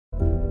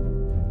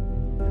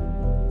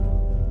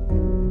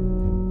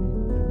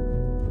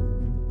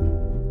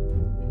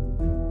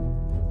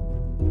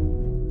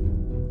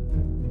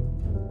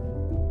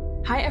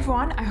Hi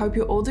everyone, I hope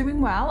you're all doing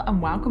well and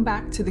welcome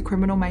back to the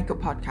Criminal Makeup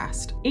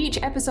Podcast. Each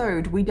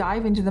episode we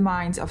dive into the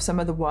minds of some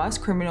of the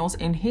worst criminals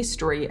in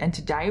history, and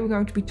today we're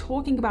going to be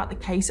talking about the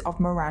case of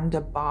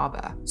Miranda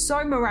Barbbour.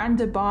 So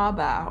Miranda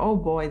Barbbour, oh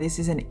boy, this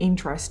is an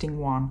interesting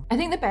one. I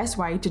think the best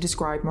way to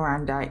describe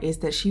Miranda is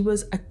that she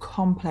was a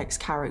complex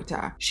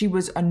character. She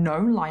was a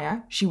known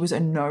liar, she was a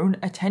known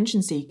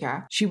attention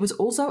seeker, she was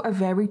also a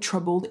very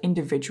troubled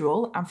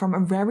individual, and from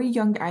a very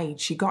young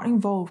age she got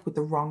involved with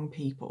the wrong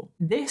people.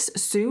 This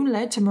soon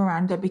led to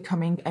Miranda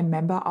becoming a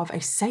member of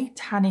a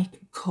satanic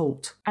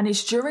cult. And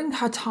it's during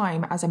her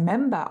time as a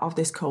member of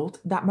this cult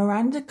that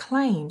Miranda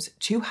claims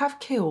to have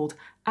killed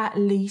at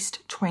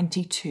least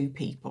 22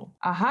 people.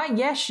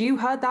 Yes, you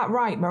heard that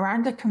right.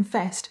 Miranda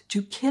confessed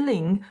to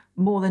killing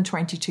more than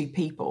 22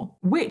 people,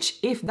 which,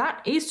 if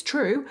that is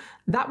true,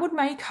 that would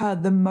make her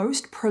the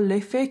most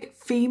prolific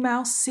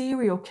female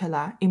serial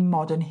killer in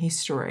modern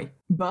history.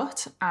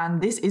 But,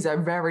 and this is a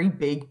very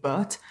big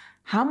but,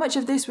 how much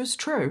of this was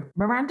true?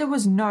 Miranda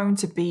was known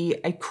to be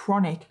a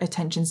chronic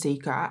attention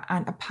seeker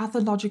and a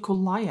pathological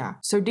liar.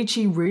 So did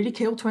she really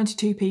kill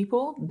 22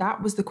 people?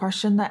 That was the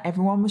question that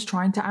everyone was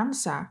trying to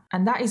answer.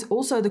 And that is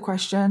also the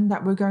question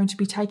that we're going to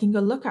be taking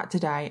a look at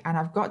today. And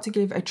I've got to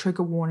give a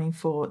trigger warning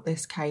for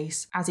this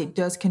case, as it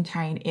does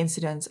contain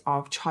incidents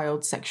of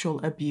child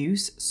sexual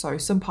abuse. So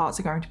some parts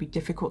are going to be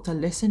difficult to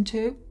listen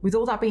to. With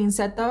all that being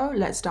said though,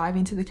 let's dive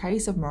into the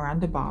case of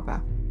Miranda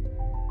Barbbour.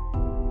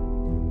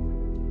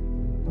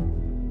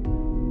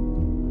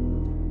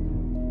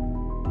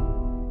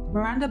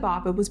 Miranda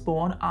Barbbour was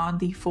born on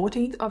the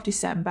 14th of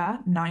December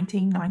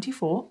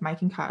 1994,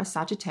 making her a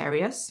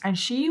Sagittarius, and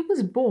she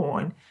was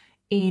born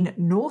in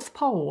North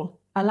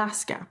Pole,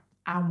 Alaska.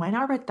 And when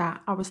I read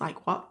that, I was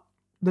like, what?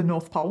 The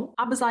North Pole?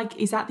 I was like,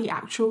 is that the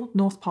actual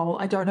North Pole?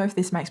 I don't know if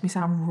this makes me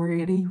sound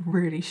really,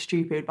 really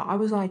stupid, but I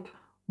was like,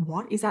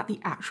 what? Is that the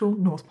actual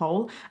North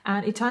Pole?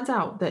 And it turns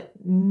out that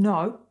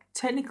no,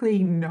 technically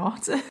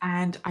not.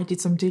 And I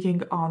did some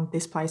digging on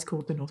this place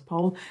called the North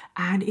Pole,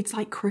 and it's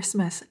like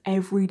Christmas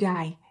every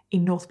day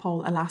in North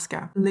Pole,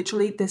 Alaska.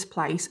 Literally, this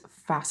place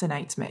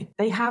fascinates me.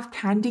 They have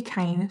candy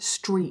cane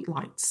street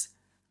lights.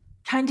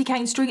 Candy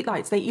cane street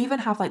lights. They even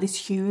have like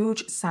this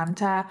huge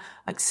Santa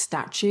like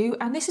statue,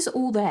 and this is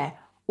all there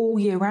all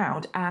year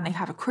round. And they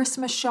have a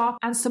Christmas shop,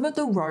 and some of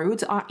the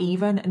roads are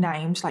even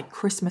named like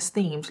Christmas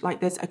themed. Like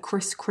there's a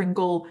Kris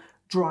Kringle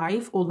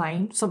drive or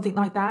lane, something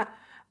like that.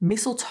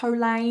 Mistletoe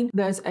Lane,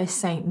 there's a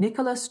St.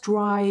 Nicholas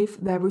Drive.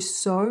 There are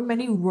so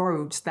many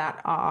roads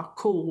that are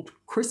called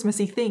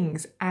Christmassy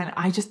things, and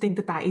I just think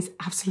that that is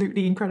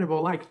absolutely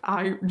incredible. Like,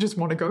 I just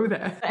want to go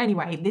there. But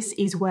anyway, this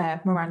is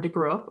where Miranda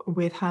grew up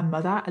with her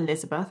mother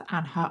Elizabeth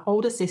and her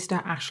older sister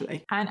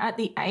Ashley. And at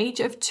the age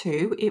of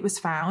 2, it was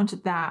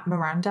found that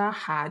Miranda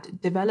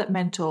had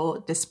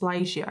developmental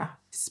dysplasia.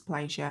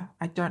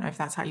 I don't know if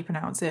that's how you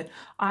pronounce it.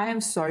 I am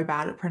so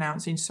bad at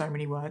pronouncing so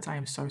many words. I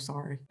am so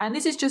sorry. And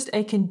this is just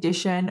a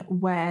condition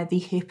where the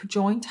hip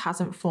joint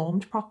hasn't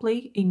formed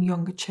properly in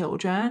younger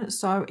children,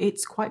 so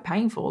it's quite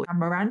painful. And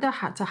Miranda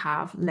had to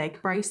have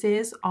leg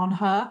braces on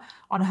her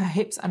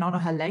hips and on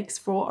her legs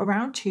for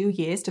around 2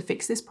 years to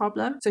fix this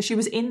problem. So she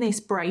was in this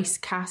brace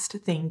cast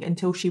thing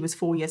until she was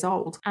 4 years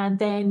old. And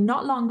then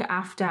not long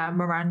after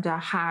Miranda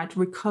had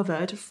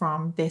recovered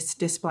from this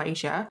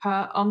dysplasia,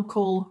 her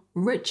uncle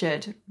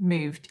Richard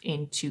moved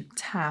into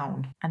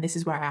town. And this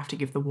is where I have to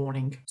give the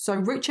warning. So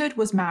Richard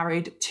was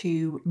married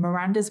to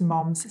Miranda's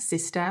mom's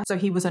sister. So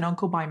he was an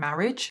uncle by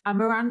marriage. And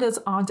Miranda's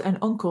aunt and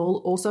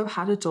uncle also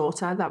had a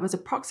daughter that was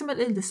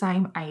approximately the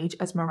same age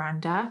as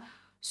Miranda.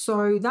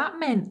 So that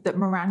meant that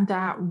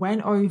Miranda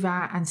went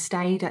over and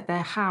stayed at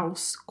their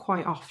house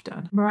quite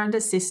often.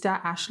 Miranda's sister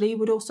Ashley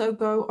would also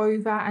go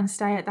over and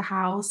stay at the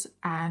house,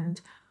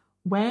 and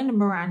when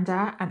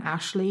Miranda and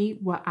Ashley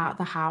were at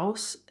the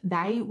house,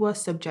 they were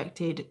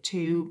subjected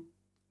to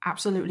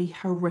absolutely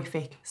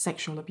horrific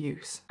sexual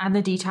abuse. And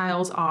the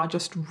details are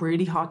just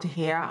really hard to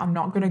hear. I'm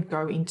not going to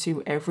go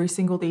into every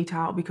single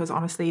detail because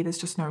honestly, there's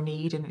just no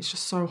need and it's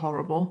just so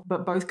horrible.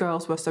 But both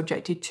girls were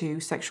subjected to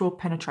sexual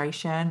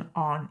penetration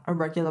on a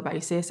regular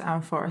basis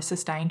and for a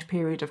sustained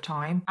period of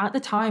time. At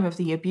the time of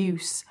the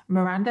abuse,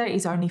 Miranda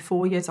is only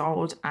 4 years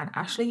old and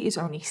Ashley is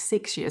only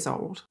 6 years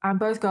old. And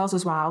both girls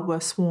as well were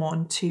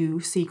sworn to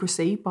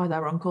secrecy by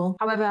their uncle.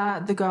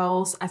 However, the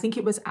girls, I think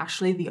it was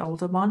Ashley, the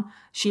older one,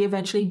 she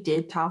eventually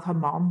did tell her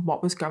mom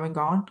what was going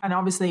on. And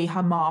obviously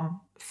her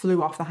mom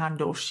flew off the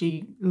handle.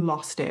 She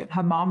lost it.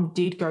 Her mom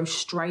did go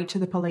straight to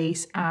the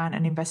police and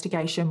an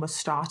investigation was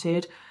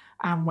started.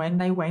 And when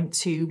they went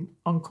to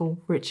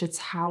Uncle Richard's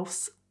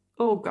house,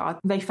 oh God,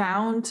 they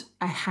found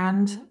a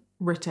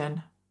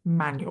handwritten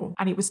manual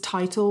and it was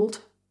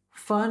titled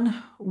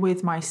Fun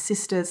with My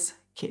Sister's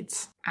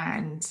Kids.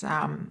 And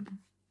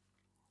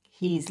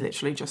he's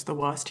literally just the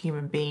worst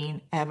human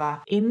being ever.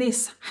 In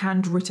this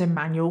handwritten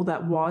manual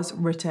that was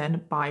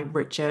written by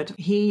Richard,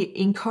 he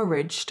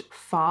encouraged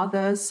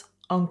fathers,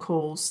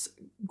 uncles,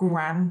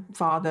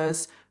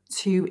 grandfathers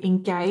to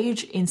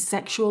engage in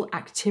sexual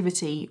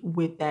activity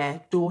with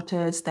their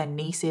daughters, their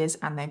nieces,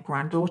 and their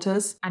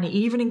granddaughters. And it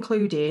even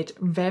included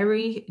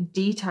very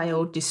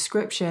detailed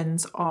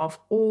descriptions of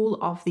all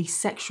of the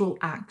sexual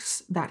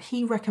acts that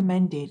he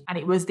recommended. And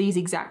it was these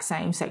exact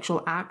same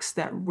sexual acts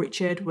that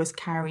Richard was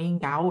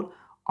carrying out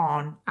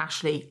on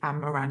Ashley and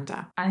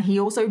Miranda. And he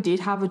also did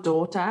have a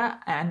daughter,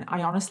 and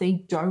I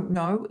honestly don't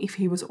know if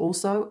he was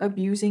also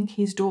abusing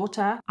his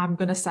daughter. I'm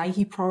going to say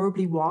he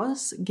probably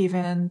was,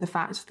 given the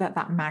fact that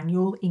that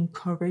manual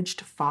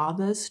encouraged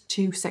fathers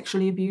to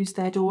sexually abuse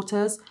their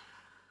daughters.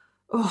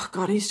 Oh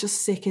God, he's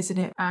just sick, isn't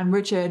it? And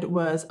Richard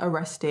was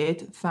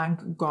arrested,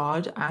 thank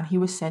God, and he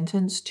was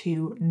sentenced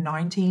to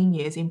 19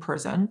 years in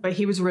prison, but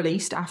he was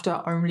released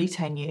after only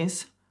 10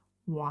 years.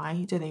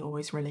 Why do they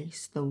always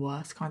release the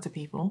worst kinds of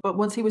people? But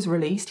once he was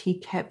released, he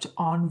kept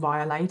on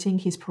violating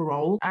his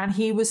parole and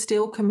he was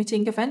still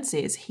committing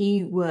offences.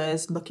 He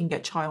was looking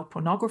at child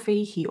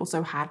pornography. He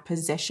also had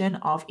possession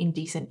of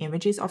indecent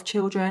images of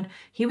children.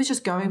 He was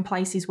just going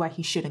places where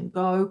he shouldn't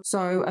go.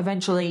 So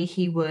eventually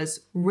he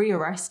was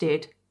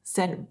rearrested,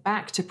 sent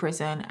back to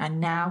prison, and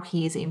now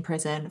he is in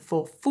prison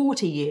for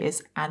 40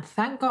 years, and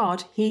thank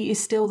God he is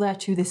still there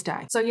to this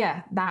day. So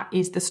yeah, that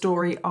is the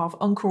story of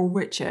Uncle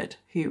Richard,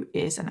 who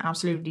is an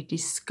absolutely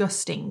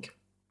disgusting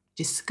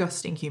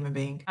human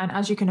being. And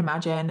as you can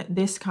imagine,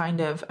 this kind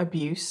of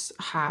abuse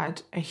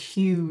had a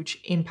huge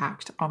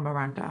impact on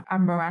Miranda.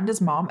 And Miranda's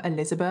mom,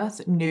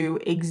 Elizabeth, knew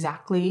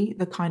exactly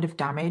the kind of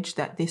damage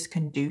that this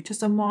can do to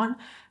someone,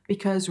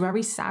 because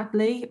very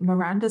sadly,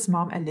 Miranda's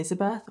mom,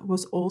 Elizabeth,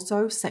 was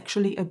also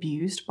sexually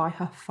abused by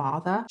her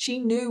father. She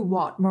knew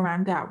what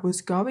Miranda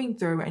was going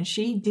through and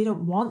she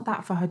didn't want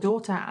that for her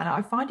daughter. And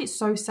I find it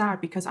so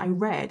sad because I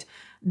read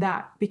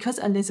that because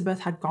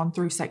Elizabeth had gone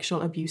through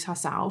sexual abuse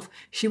herself,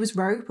 she was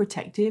very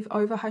protective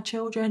over her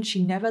children.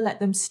 She never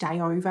let them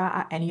stay over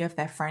at any of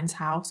their friends'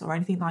 house or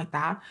anything like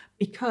that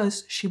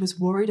because she was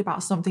worried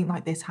about something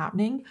like this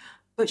happening.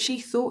 But she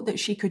thought that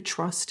she could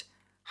trust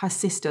her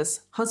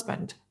sister's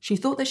husband. She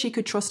thought that she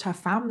could trust her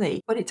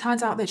family, but it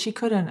turns out that she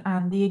couldn't.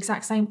 And the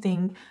exact same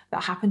thing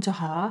that happened to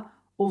her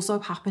also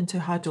happened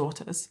to her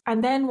daughters.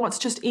 And then what's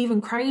just even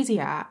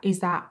crazier is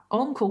that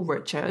Uncle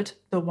Richard,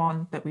 the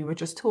one that we were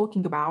just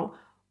talking about,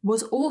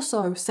 was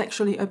also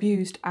sexually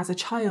abused as a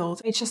child.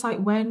 It's just like,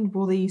 when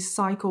will these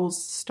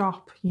cycles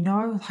stop, you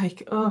know?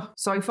 Like, ugh.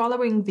 So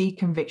following the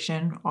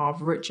conviction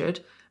of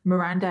Richard,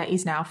 Miranda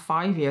is now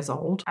 5 years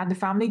old, and the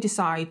family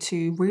decide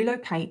to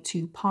relocate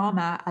to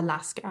Palmer,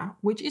 Alaska,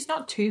 which is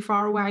not too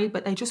far away,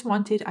 but they just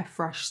wanted a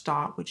fresh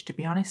start, which, to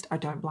be honest, I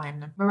don't blame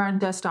them.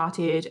 Miranda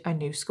started a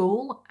new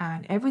school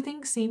and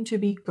everything seemed to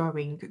be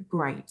going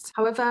great.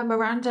 However,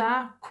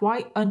 Miranda,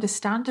 quite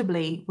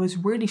understandably, was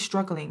really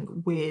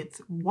struggling with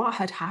what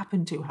had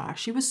happened to her.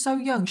 She was so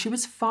young. She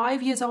was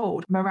 5 years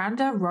old.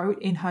 Miranda wrote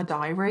in her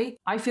diary,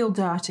 "I feel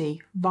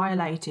dirty,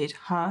 violated,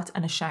 hurt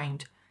and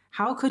ashamed.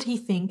 How could he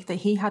think that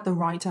he had the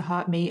right to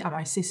hurt me and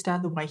my sister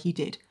the way he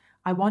did?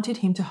 I wanted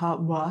him to hurt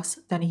worse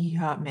than he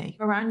hurt me."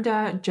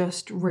 Miranda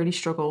just really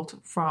struggled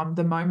from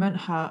the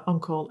moment her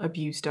uncle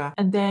abused her.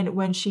 And then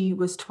when she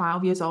was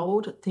 12 years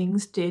old,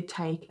 things did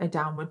take a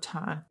downward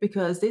turn,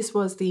 because this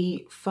was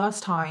the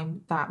first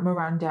time that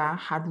Miranda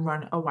had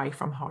run away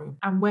from home.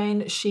 And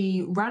when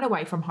she ran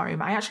away from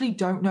home, I actually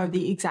don't know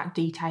the exact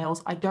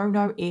details. I don't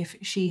know if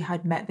she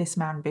had met this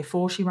man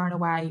before she ran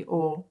away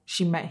or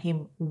she met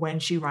him when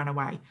she ran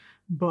away.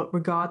 But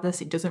regardless,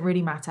 it doesn't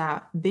really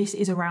matter. This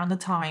is around the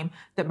time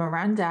that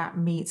Miranda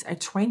meets a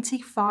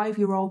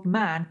 25-year-old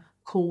man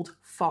called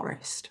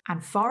Forrest.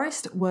 And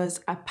Forrest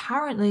was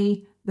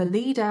apparently the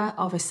leader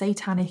of a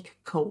satanic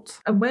cult.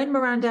 And when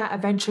Miranda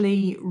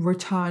eventually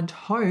returned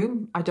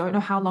home, I don't know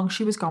how long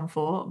she was gone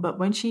for, but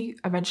when she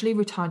eventually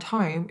returned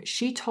home,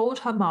 she told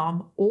her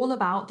mom all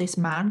about this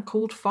man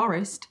called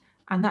Forrest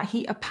and that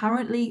he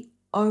apparently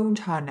owned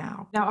her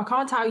now. Now, I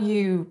can't tell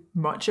you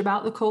much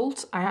about the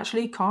cult. I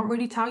actually can't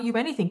really tell you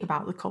anything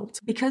about the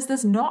cult because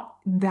there's not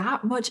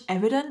that much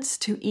evidence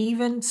to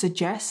even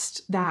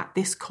suggest that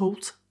this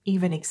cult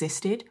even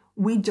existed.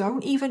 We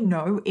don't even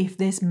know if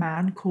this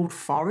man called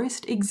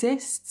Forrest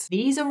exists.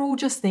 These are all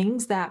just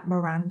things that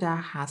Miranda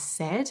has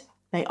said.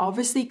 They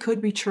obviously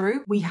could be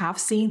true. We have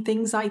seen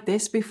things like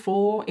this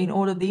before in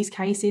all of these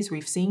cases.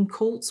 We've seen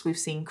cults, we've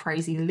seen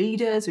crazy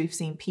leaders, we've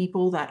seen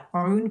people that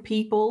own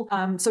people.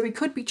 So it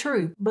could be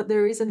true, but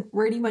there isn't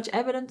really much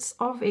evidence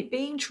of it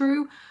being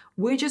true.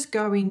 We're just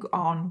going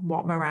on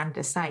what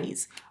Miranda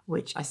says,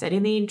 which I said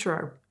in the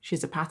intro,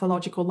 she's a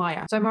pathological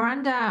liar. So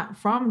Miranda,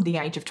 from the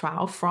age of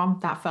 12, from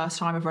that first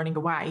time of running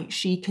away,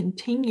 she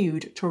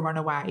continued to run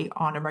away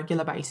on a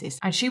regular basis.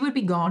 And she would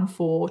be gone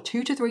for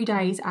 2 to 3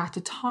 days at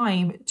a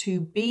time to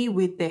be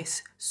with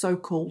this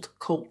so-called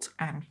cult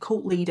and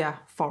cult leader,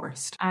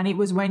 Forrest. And it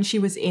was when she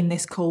was in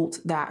this cult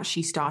that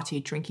she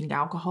started drinking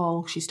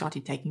alcohol, she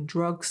started taking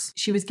drugs,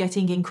 she was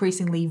getting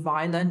increasingly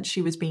violent,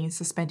 she was being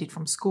suspended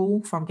from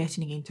school, from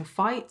getting into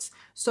fights.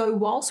 So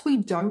whilst we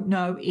don't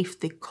know if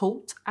the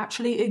cult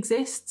actually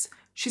exists,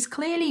 she's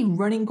clearly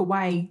running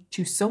away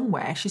to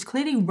somewhere. She's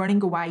clearly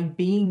running away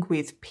being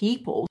with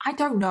people. I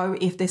don't know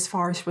if this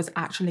Forrest was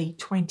actually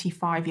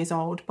 25 years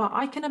old, but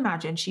I can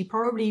imagine she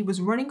probably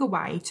was running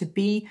away to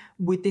be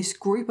with this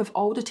group of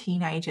older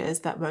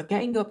teenagers that were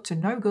getting up to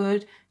no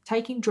good,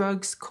 taking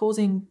drugs,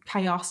 causing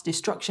chaos,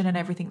 destruction, and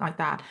everything like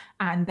that.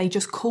 And they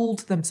just called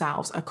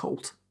themselves a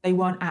cult. They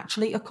weren't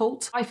actually a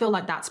cult. I feel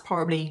like that's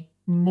probably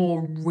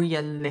more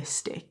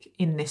realistic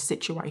in this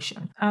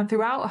situation. And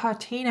throughout her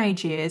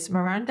teenage years,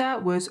 Miranda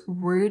was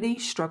really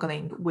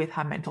struggling with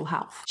her mental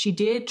health. She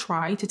did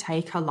try to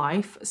take her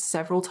life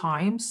several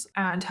times,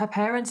 and her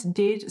parents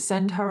did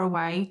send her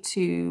away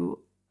to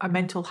a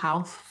mental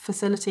health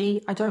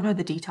facility. I don't know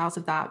the details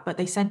of that, but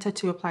they sent her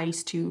to a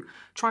place to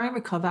try and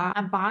recover.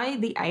 And by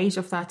the age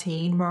of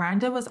 13,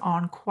 Miranda was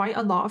on quite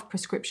a lot of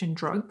prescription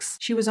drugs.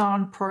 She was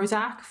on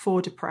Prozac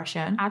for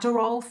depression,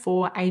 Adderall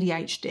for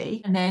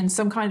ADHD, and then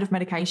some kind of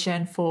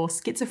medication for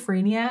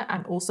schizophrenia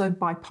and also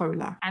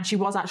bipolar. And she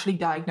was actually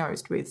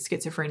diagnosed with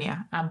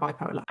schizophrenia and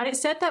bipolar. And it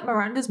said that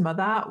Miranda's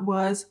mother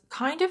was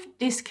kind of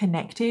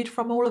disconnected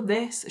from all of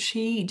this.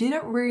 She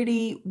didn't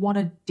really want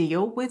to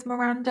deal with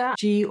Miranda.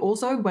 She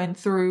also went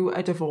through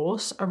a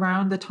divorce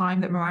around the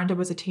time that Miranda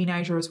was a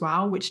teenager as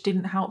well, which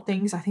didn't help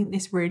things. I think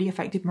this really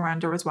affected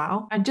Miranda as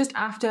well. And just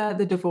after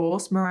the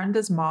divorce,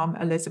 Miranda's mom,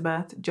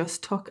 Elizabeth,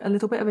 just took a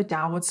little bit of a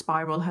downward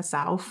spiral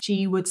herself.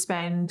 She would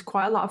spend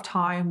quite a lot of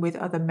time with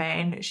other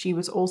men. She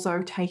was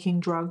also taking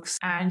drugs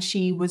and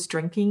she was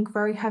drinking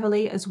very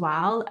heavily as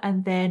well.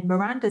 And then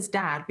Miranda's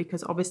dad,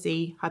 because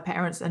obviously her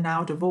parents are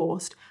now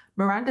divorced,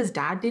 Miranda's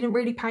dad didn't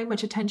really pay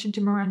much attention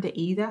to Miranda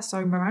either,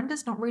 so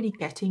Miranda's not really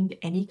getting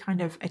any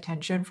kind of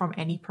attention from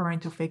any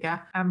parental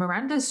figure, and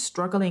Miranda's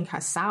struggling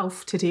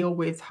herself to deal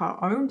with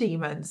her own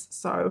demons,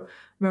 so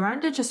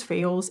Miranda just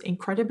feels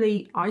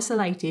incredibly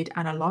isolated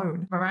and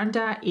alone.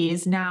 Miranda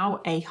is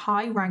now a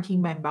high-ranking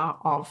member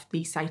of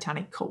the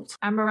satanic cult.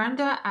 And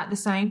Miranda, at the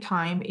same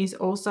time, is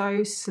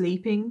also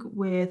sleeping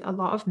with a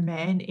lot of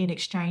men in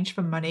exchange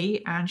for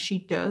money, and she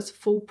does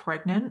fall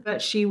pregnant.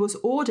 But she was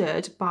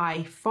ordered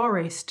by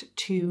Forrest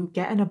to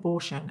get an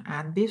abortion,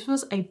 and this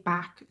was a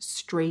back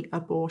street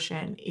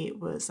abortion. It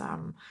was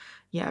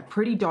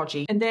pretty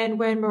dodgy. And then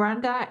when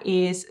Miranda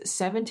is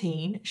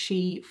 17,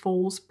 she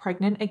falls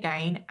pregnant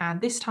again,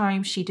 and this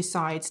time she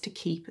decides to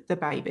keep the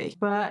baby.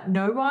 But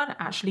no one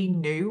actually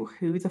knew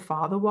who the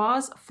father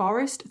was.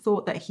 Forrest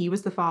thought that he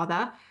was the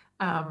father,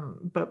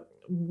 but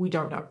we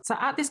don't know. So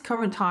at this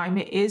current time,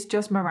 it is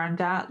just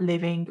Miranda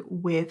living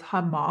with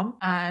her mom,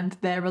 and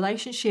their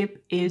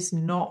relationship is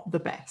not the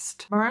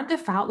best. Miranda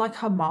felt like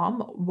her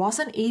mom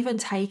wasn't even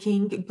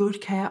taking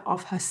good care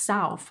of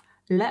herself,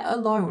 let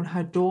alone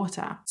her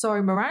daughter.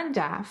 So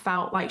Miranda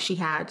felt like she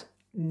had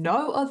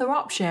no other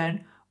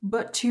option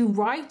but to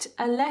write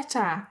a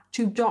letter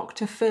to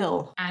Dr.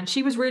 Phil. And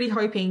she was really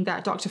hoping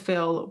that Dr.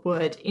 Phil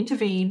would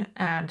intervene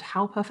and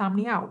help her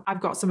family out. I've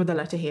got some of the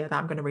letter here that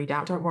I'm going to read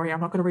out. Don't worry, I'm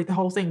not going to read the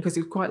whole thing because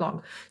it's quite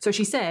long. So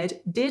she said,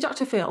 "Dear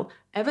Dr. Phil,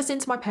 ever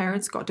since my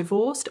parents got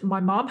divorced, my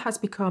mom has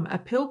become a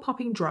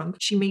pill-popping drunk.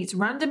 She meets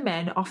random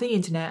men off the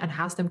internet and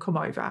has them come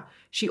over.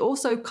 She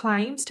also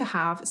claims to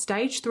have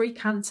stage 3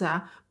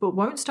 cancer, but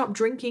won't stop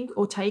drinking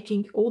or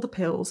taking all the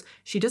pills.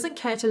 She doesn't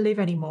care to live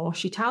anymore.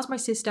 She tells my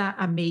sister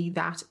and me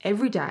that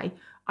every day.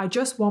 I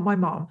just want my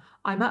mom.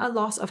 I'm at a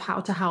loss of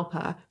how to help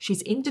her.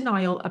 She's in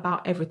denial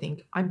about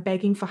everything. I'm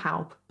begging for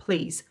help.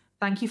 Please.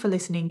 Thank you for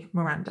listening,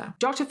 Miranda."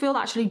 Dr. Phil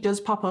actually does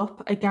pop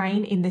up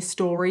again in this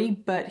story,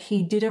 but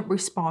he didn't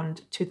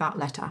respond to that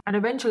letter. And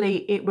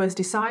eventually it was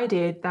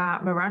decided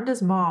that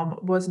Miranda's mom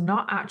was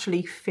not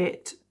actually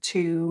fit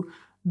to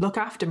look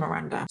after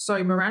Miranda.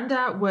 So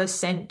Miranda was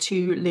sent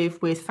to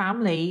live with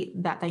family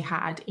that they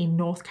had in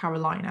North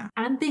Carolina.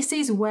 And this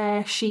is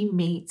where she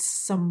meets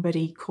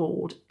somebody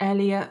called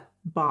Elliot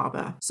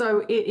Barbоur.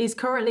 So it is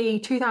currently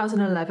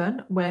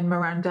 2011 when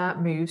Miranda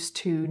moves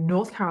to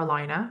North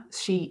Carolina.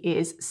 She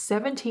is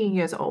 17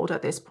 years old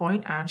at this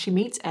point, and she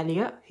meets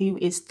Elliot, who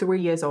is 3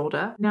 years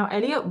older. Now,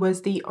 Elliot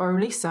was the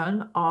only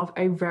son of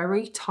a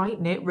very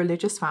tight-knit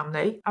religious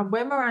family. And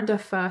when Miranda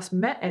first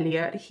met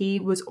Elliot, he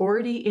was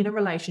already in a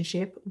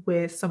relationship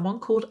with someone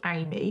called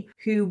Amy,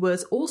 who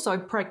was also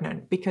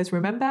pregnant, because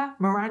remember,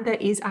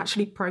 Miranda is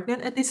actually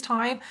pregnant at this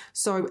time.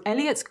 So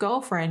Elliot's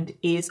girlfriend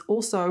is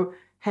also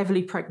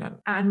heavily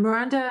pregnant. And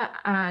Miranda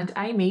and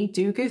Amy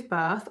do give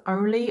birth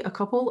only a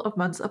couple of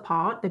months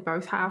apart. They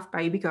both have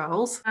baby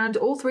girls, and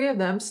all three of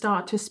them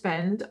start to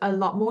spend a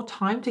lot more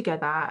time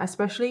together,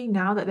 especially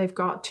now that they've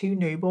got 2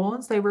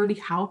 newborns. They really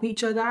help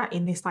each other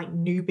in this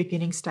new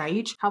beginning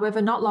stage.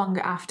 However, not long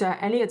after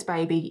Elliot's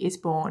baby is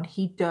born,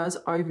 he does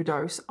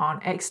overdose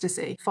on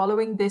ecstasy.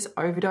 Following this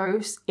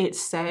overdose,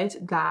 it's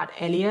said that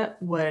Elliot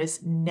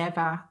was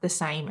never the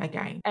same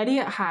again.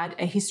 Elliot had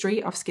a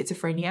history of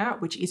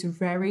schizophrenia, which is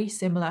very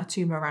similar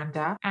to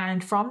Miranda,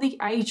 and from the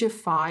age of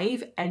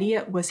 5,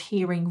 Elliot was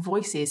hearing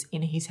voices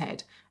in his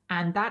head.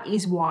 And that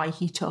is why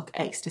he took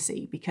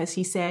ecstasy, because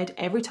he said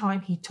every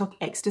time he took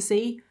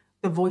ecstasy,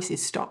 the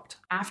voices stopped.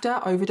 After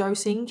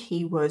overdosing,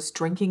 he was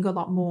drinking a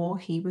lot more,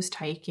 he was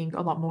taking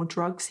a lot more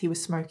drugs, he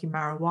was smoking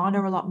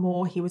marijuana a lot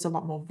more, he was a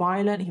lot more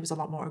violent, he was a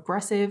lot more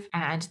aggressive,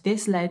 and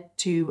this led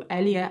to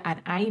Elliot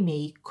and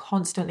Amy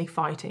constantly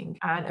fighting.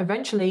 And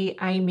eventually,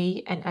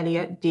 Amy and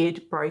Elliot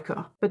did break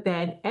up. But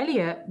then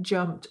Elliot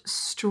jumped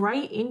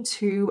straight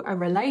into a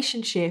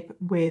relationship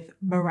with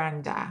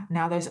Miranda.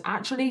 Now, there's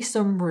actually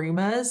some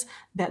rumors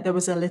that there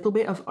was a little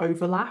bit of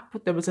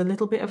overlap, there was a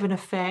little bit of an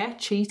affair,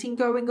 cheating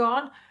going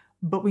on,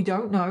 but we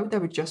don't know, they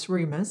were just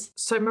rumours.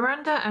 So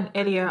Miranda and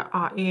Elliot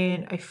are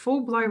in a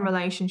full-blown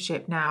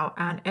relationship now,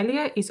 and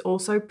Elliot is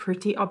also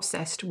pretty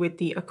obsessed with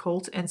the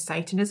occult and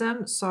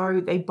Satanism,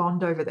 so they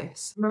bond over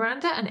this.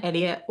 Miranda and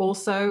Elliot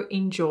also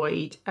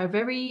enjoyed a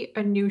very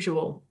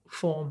unusual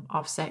form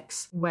of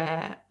sex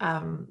where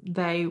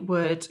they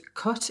would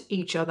cut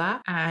each other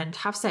and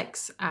have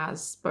sex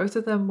as both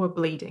of them were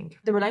bleeding.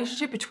 The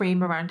relationship between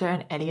Miranda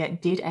and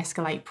Elliot did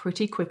escalate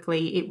pretty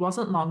quickly. It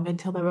wasn't long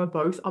until they were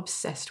both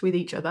obsessed with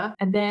each other.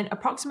 And then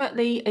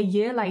approximately a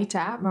year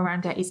later,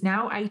 Miranda is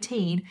now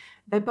 18,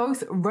 they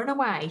both run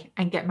away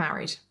and get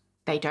married.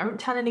 They don't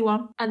tell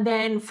anyone. And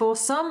then for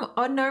some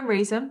unknown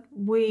reason,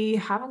 we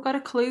haven't got a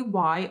clue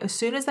why, as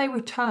soon as they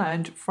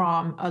returned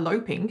from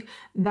eloping,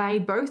 they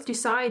both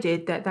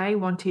decided that they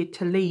wanted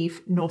to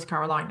leave North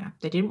Carolina.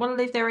 They didn't want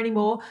to live there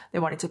anymore. They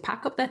wanted to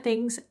pack up their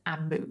things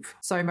and move.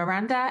 So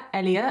Miranda,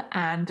 Elliot,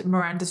 and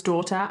Miranda's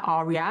daughter,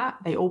 Aria,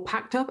 they all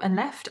packed up and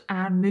left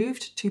and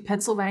moved to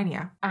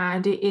Pennsylvania.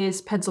 And it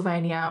is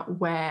Pennsylvania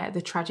where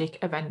the tragic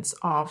events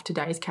of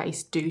today's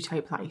case do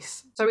take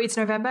place. So it's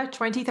November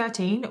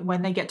 2013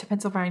 when they get to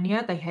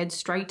Pennsylvania. They head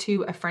straight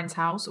to a friend's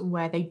house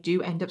where they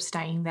do end up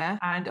staying there.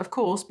 And of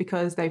course,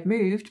 because they've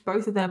moved,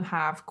 both of them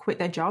have quit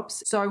their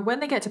jobs. So when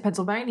they get to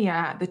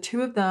Pennsylvania, the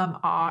two of them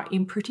are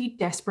in pretty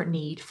desperate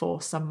need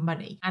for some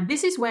money. And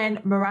this is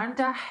when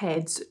Miranda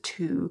heads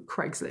to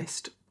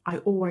Craigslist. I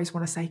always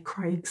want to say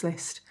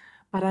Craigslist,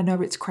 but I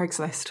know it's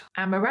Craigslist.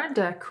 And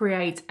Miranda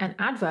creates an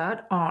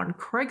advert on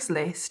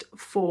Craigslist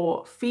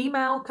for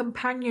female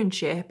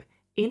companionship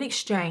in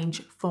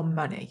exchange for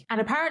money.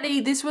 And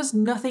apparently this was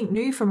nothing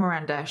new for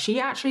Miranda. She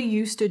actually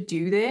used to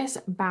do this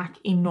back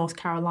in North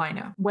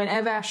Carolina.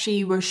 Whenever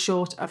she was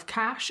short of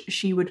cash,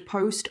 she would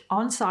post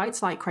on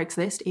sites like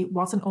Craigslist. It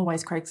wasn't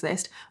always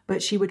Craigslist,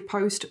 but she would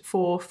post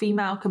for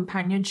female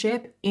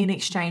companionship in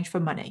exchange for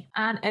money.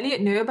 And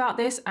Elliot knew about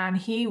this and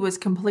he was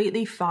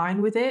completely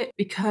fine with it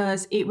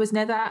because it was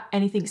never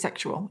anything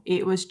sexual.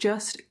 It was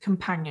just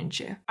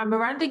companionship. And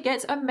Miranda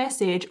gets a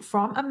message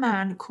from a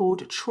man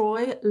called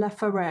Troy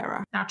LaFerrera.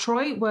 Now,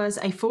 Troy was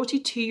a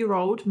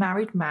 42-year-old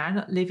married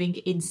man living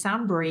in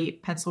Sunbury,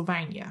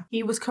 Pennsylvania.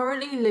 He was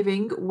currently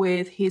living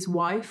with his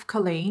wife,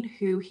 Colleen,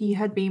 who he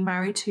had been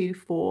married to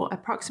for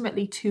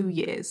approximately 2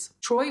 years.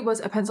 Troy was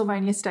a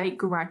Pennsylvania State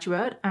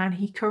graduate and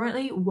he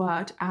currently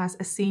worked as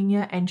a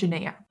senior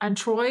engineer. And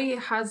Troy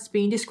has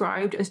been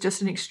described as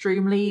just an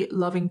extremely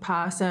loving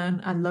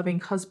person, a loving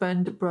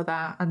husband,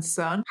 brother, and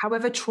son.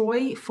 However,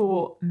 Troy,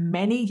 for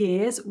many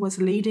years,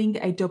 was leading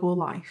a double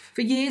life.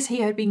 For years, he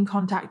had been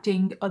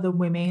contacting other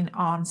women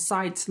on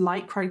sites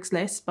like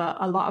Craigslist, but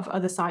a lot of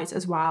other sites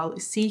as well,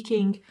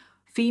 seeking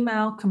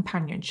female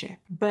companionship.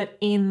 But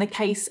in the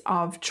case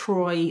of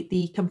Troy,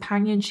 the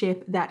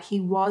companionship that he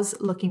was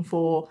looking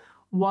for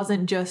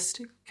wasn't just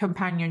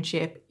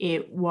companionship,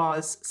 it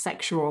was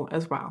sexual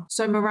as well.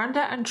 So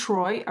Miranda and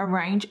Troy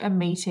arrange a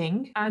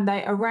meeting and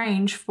they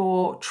arrange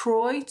for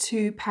Troy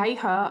to pay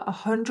her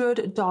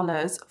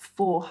 $100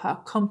 for her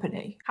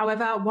company.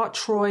 However, what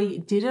Troy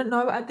didn't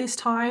know at this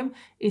time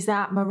is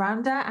that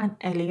Miranda and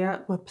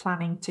Elliot were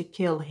planning to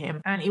kill him.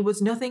 And it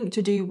was nothing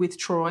to do with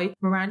Troy.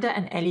 Miranda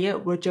and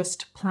Elliot were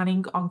just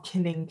planning on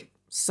killing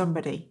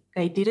somebody.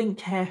 They didn't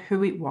care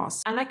who it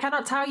was. And I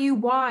cannot tell you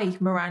why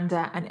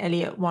Miranda and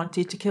Elliot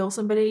wanted to kill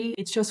somebody.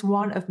 It's just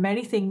one of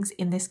many things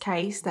in this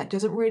case that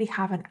doesn't really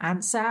have an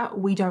answer.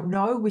 We don't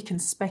know. We can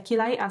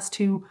speculate as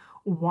to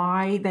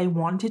why they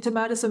wanted to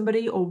murder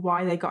somebody or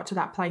why they got to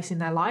that place in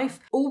their life.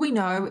 All we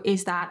know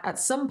is that at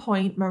some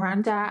point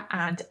Miranda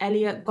and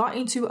Elliot got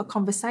into a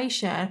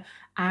conversation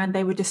and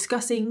they were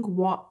discussing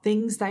what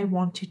things they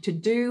wanted to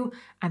do,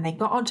 and they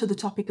got onto the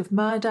topic of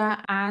murder,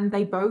 and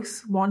they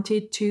both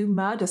wanted to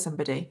murder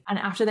somebody. And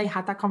after they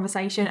had that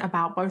conversation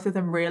about both of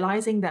them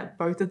realizing that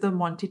both of them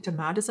wanted to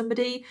murder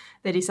somebody,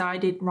 they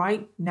decided,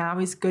 right, now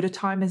is good a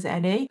time as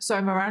any.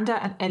 So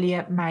Miranda and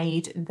Elliot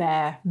made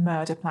their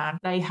murder plan.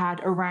 They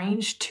had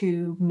arranged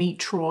to meet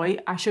Troy.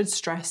 I should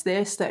stress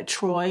this, that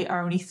Troy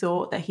only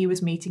thought that he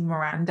was meeting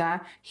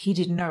Miranda. He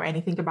didn't know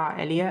anything about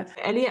Elliot.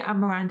 Elliot and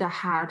Miranda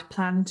had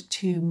planned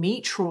to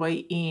meet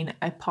Troy in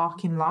a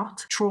parking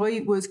lot.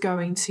 Troy was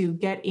going to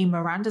get in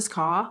Miranda's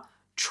car.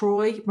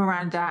 Troy,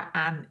 Miranda,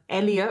 and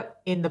Elliot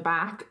in the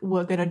back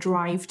were going to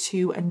drive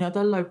to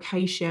another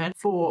location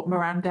for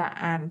Miranda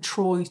and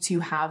Troy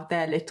to have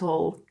their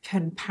little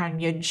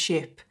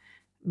companionship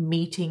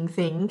meeting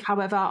thing.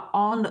 However,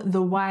 on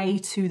the way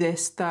to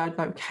this third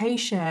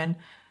location,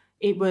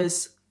 it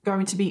was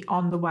going to be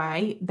on the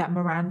way that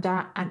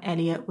Miranda and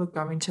Elliot were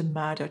going to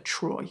murder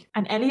Troy.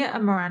 And Elliot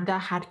and Miranda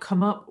had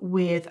come up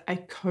with a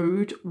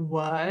code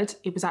word.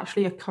 It was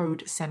actually a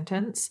code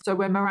sentence. So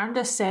when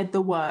Miranda said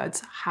the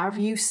words, "Have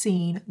you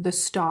seen the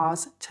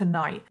stars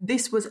tonight?"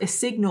 This was a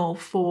signal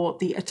for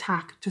the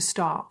attack to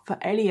start, for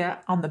Elliot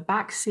on the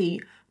back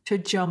seat to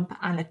jump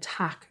and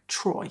attack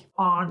Troy.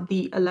 On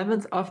the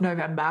 11th of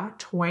November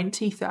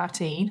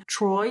 2013,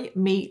 Troy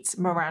meets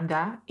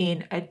Miranda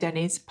in a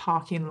Denny's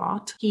parking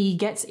lot. He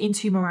gets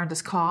into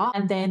Miranda's car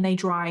and then they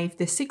drive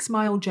the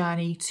 6-mile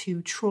journey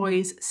to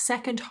Troy's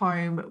second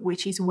home,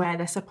 which is where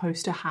they're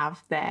supposed to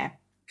have their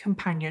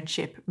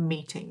companionship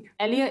meeting.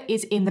 Elliot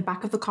is in the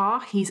back of the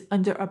car. He's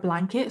under a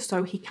blanket,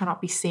 so he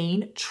cannot be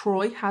seen.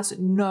 Troy has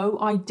no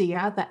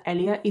idea that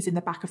Elliot is in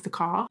the back of the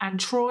car, and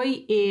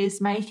Troy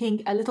is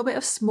making a little bit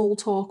of small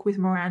talk with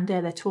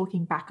Miranda. They're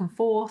talking back and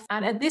forth,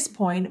 and at this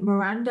point,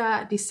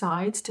 Miranda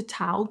decides to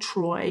tell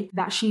Troy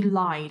that she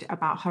lied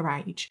about her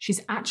age.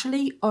 She's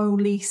actually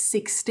only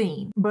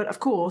 16, but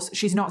of course,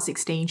 she's not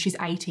 16, she's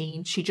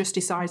 18. She just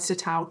decides to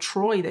tell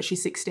Troy that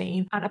she's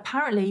 16, and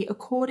apparently,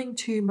 according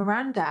to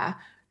Miranda,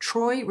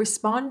 Troy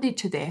responded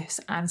to this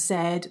and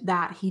said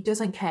that he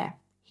doesn't care.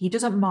 He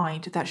doesn't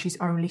mind that she's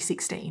only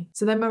 16.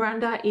 So then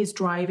Miranda is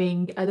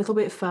driving a little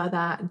bit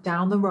further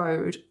down the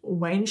road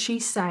when she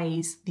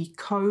says the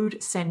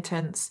code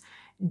sentence,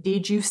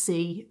 "Did you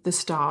see the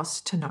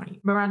stars tonight?"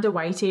 Miranda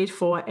waited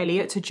for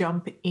Elliot to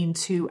jump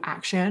into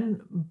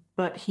action,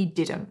 but he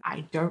didn't.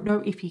 I don't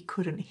know if he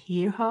couldn't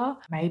hear her.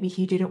 Maybe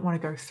he didn't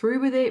want to go through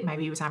with it.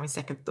 Maybe he was having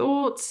second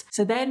thoughts.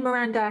 So then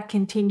Miranda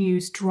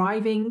continues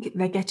driving.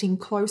 They're getting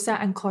closer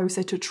and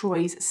closer to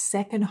Troy's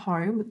second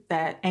home,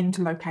 their end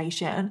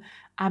location.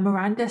 And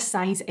Miranda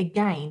says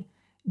again,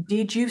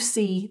 "Did you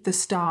see the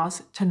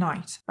stars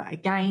tonight?" But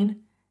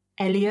again,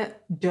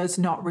 Elliot does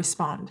not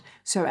respond.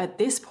 So at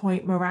this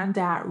point,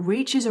 Miranda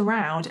reaches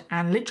around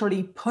and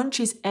literally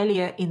punches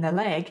Elliot in the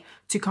leg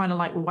to kind of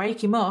like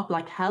wake him up,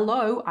 like,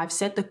 "Hello, I've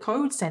said the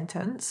code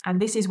sentence."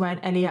 And this is when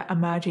Elliot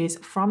emerges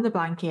from the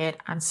blanket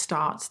and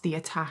starts the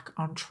attack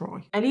on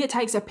Troy. Elliot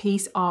takes a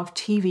piece of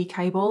TV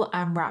cable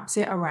and wraps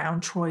it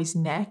around Troy's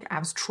neck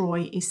as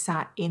Troy is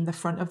sat in the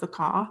front of the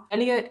car.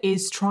 Elliot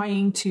is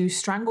trying to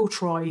strangle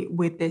Troy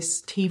with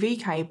this TV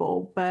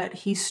cable, but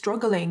he's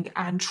struggling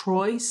and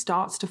Troy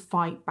starts to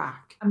fight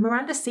back. And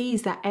Miranda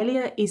sees that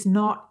Elliot is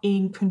not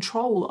in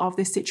control of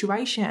this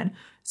situation,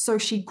 so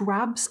she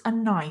grabs a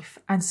knife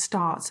and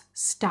starts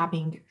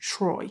stabbing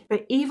Troy.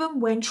 But even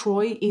when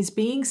Troy is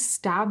being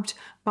stabbed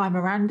by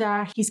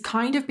Miranda, he's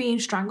kind of being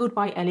strangled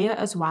by Elliot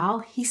as well.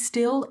 He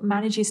still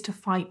manages to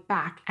fight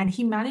back and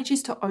he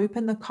manages to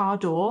open the car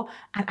door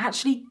and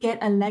actually get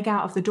a leg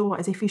out of the door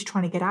as if he's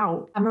trying to get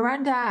out. And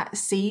Miranda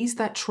sees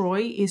that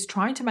Troy is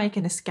trying to make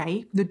an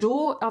escape. The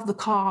door of the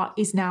car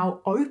is now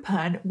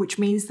open, which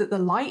means that the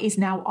light is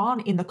now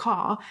on in the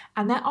car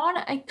and they're on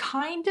a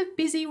kind of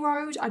busy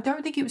road. I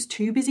don't think it was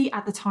too busy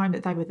at the time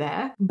that they were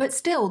there, but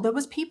still there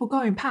was people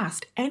going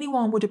past.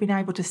 Anyone would have been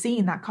able to see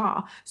in that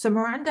car. So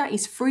Miranda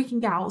is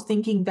freaking out,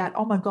 thinking that,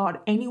 oh my God,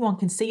 anyone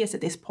can see us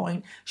at this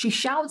point. She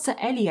shouts at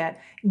Elliot,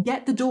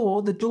 "Get the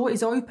door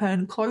is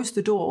open, close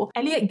the door."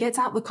 Elliot gets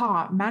out the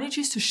car,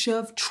 manages to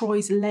shove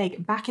Troy's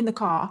leg back in the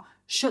car,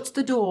 shuts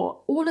the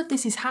door. All of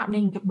this is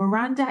happening.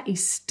 Miranda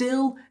is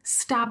still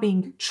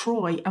stabbing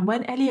Troy. And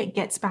when Elliot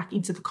gets back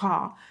into the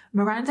car,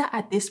 Miranda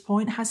at this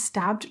point has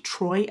stabbed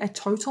Troy a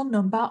total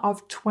number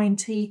of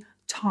 20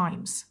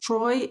 times.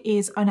 Troy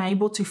is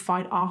unable to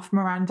fight off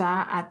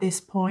Miranda at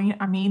this point.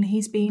 I mean,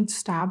 he's been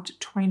stabbed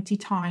 20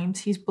 times.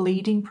 He's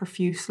bleeding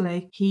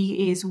profusely.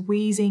 He is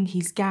wheezing.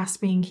 He's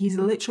gasping. He's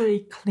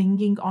literally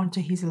clinging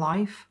onto his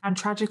life. And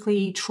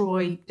tragically,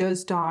 Troy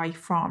does die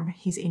from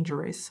his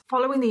injuries.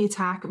 Following the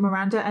attack,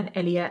 Miranda and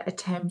Elliot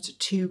attempt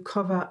to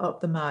cover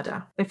up the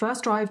murder. They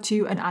first drive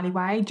to an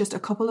alleyway just a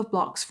couple of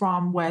blocks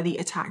from where the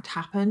attack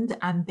happened,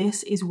 and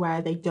this is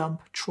where they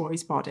dump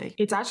Troy's body.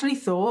 It's actually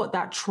thought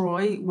that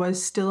Troy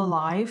was still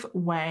alive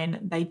when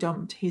they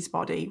dumped his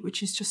body,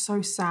 which is just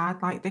so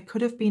sad. Like, there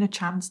could have been a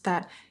chance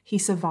that he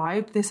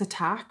survived this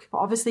attack, but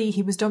obviously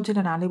he was dumped in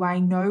an alleyway.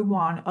 No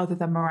one other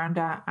than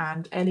Miranda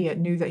and Elliot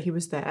knew that he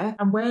was there.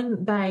 And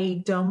when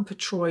they dump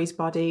Troy's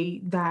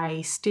body,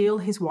 they steal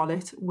his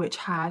wallet, which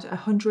had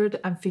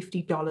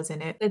 $150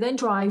 in it. They then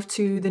drive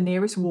to the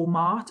nearest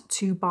Walmart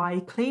to buy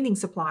cleaning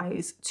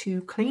supplies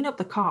to clean up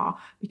the car,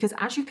 because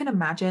as you can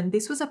imagine,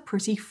 this was a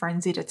pretty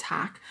frenzied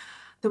attack.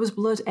 There was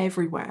blood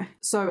everywhere.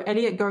 So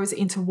Elliot goes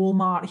into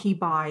Walmart, he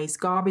buys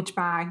garbage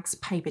bags,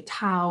 paper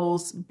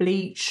towels,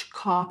 bleach,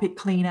 carpet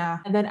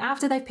cleaner. And then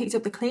after they've picked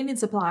up the cleaning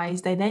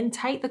supplies, they then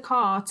take the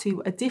car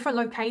to a different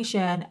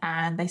location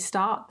and they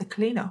start the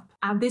cleanup.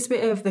 And this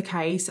bit of the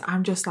case,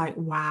 I'm just like,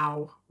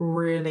 wow,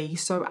 really?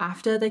 So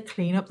after they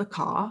clean up the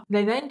car,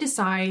 they then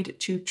decide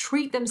to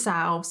treat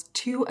themselves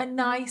to a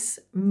nice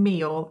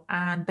meal,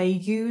 and they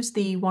use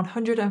the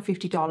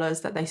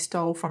 $150 that they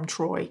stole from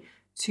Troy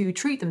to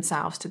treat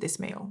themselves to this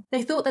meal.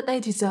 They thought that they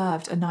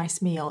deserved a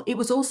nice meal. It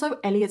was also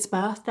Elliot's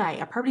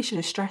birthday. I probably should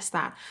have stressed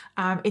that.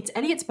 It's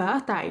Elliot's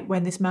birthday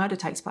when this murder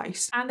takes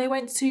place. And they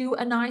went to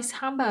a nice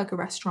hamburger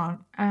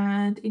restaurant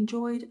and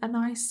enjoyed a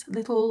nice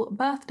little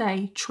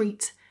birthday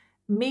treat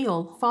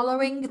meal.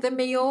 Following the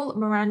meal,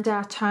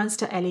 Miranda turns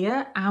to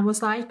Elliot and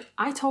was like,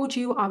 I told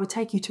you I would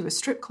take you to a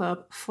strip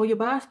club for your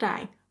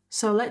birthday,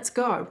 so let's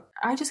go.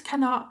 I just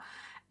cannot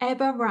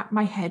ever wrap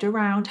my head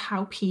around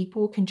how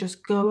people can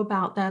just go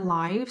about their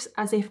lives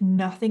as if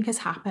nothing has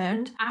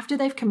happened after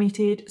they've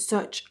committed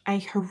such a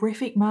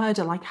horrific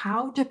murder. Like,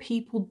 how do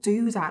people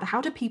do that?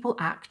 How do people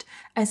act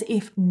as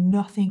if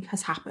nothing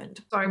has happened?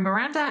 So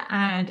Miranda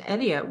and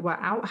Elliot were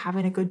out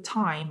having a good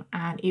time,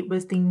 and it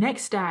was the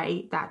next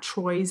day that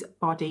Troy's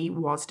body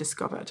was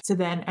discovered. So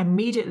then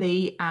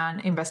immediately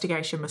an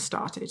investigation was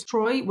started.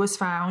 Troy was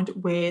found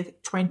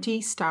with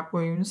 20 stab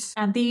wounds,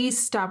 and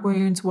these stab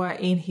wounds were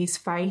in his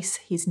face,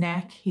 his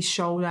neck, his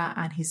shoulder,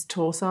 and his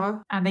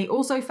torso. And they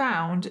also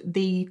found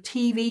the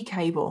TV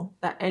cable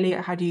that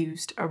Elliot had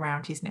used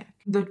around his neck.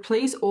 The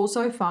police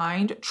also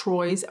find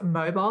Troy's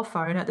mobile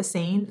phone at the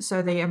scene,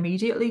 so they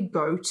immediately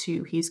go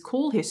to his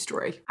call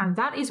history. And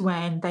that is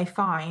when they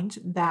find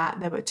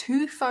that there were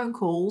 2 phone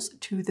calls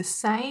to the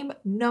same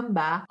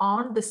number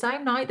on the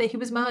same night that he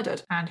was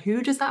murdered. And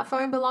who does that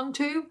phone belong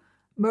to?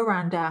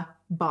 Miranda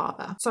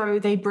Barbоur. So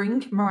they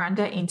bring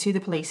Miranda into the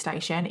police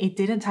station. It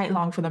didn't take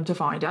long for them to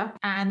find her.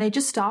 And they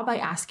just start by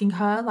asking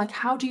her, like,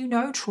 how do you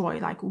know Troy?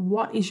 Like,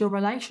 what is your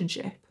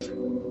relationship?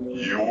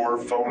 Your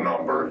phone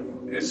number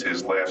is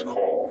his last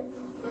call.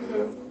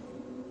 Mm-hmm.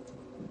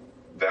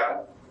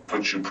 That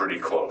puts you pretty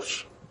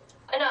close.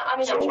 I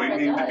mean, so we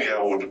need to be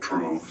able to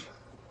prove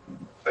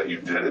that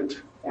you did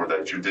it or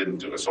that you didn't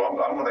do it. So I'm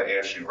going to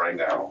ask you right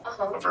now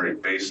a very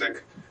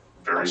basic,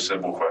 very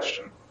simple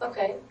question.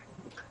 Okay.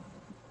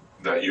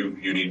 That you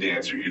need to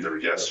answer either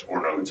yes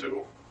or no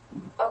to.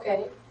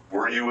 Okay.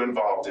 Were you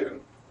involved in,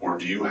 or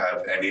do you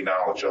have any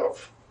knowledge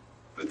of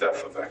the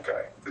death of that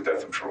guy, the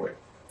death of Troy?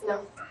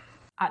 No.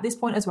 At this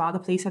point as well, the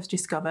police have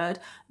discovered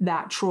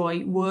that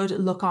Troy would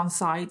look on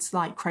sites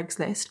like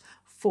Craigslist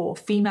for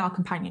female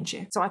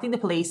companionship. So I think the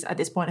police at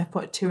this point have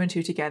put 2 and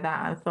 2 together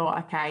and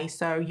thought, okay,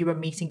 so you were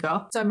meeting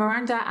up. So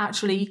Miranda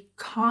actually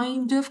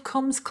kind of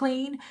comes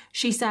clean.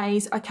 She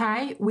says,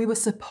 okay, we were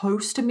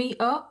supposed to meet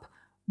up,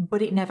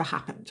 but it never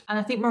happened. And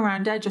I think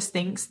Miranda just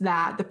thinks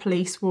that the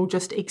police will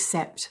just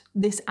accept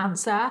this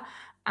answer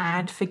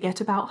and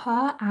forget about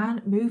her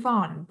and move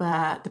on.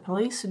 But the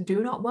police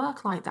do not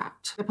work like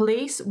that. The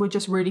police were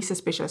just really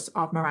suspicious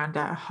of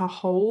Miranda. Her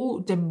whole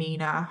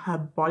demeanor, her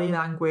body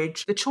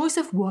language, the choice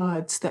of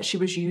words that she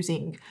was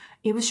using,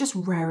 it was just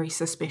very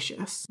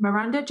suspicious.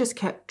 Miranda just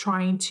kept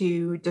trying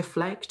to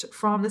deflect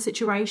from the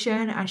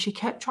situation, and she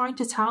kept trying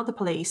to tell the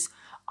police,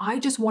 I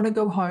just want to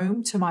go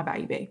home to my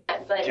baby.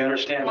 But do you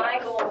understand my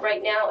goal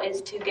right now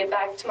is to get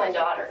back to my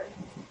daughter.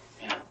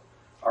 Yeah.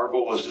 Our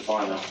goal is to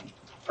find the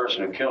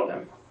person who killed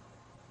him.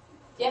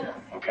 Yeah.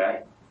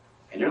 Okay?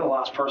 And you're the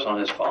last person on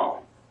his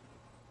phone.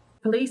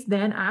 Police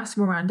then asked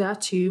Miranda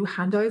to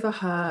hand over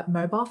her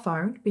mobile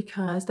phone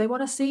because they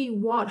want to see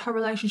what her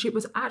relationship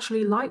was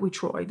actually like with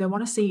Troy. They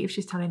want to see if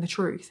she's telling the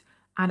truth.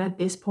 And at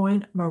this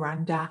point,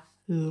 Miranda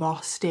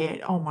lost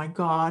it. Oh my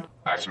God.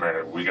 Actually,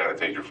 Miranda, we got to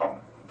take your phone,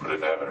 put it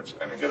in evidence,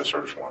 and then get a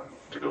search warrant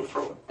to go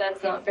through it.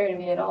 That's not fair to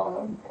me at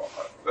all. Well,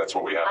 that's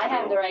what we have to do. I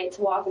have the right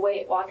to walk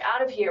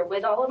out of here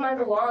with all of my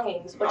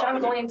belongings, which I'm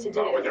going to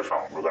do. Not with your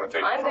phone. We're going to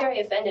take your phone. I'm very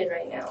offended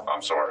right now.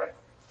 I'm sorry.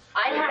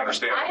 I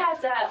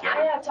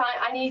have time.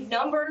 I need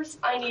numbers.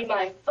 I need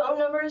my phone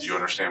numbers. You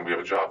understand we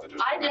have a job to do.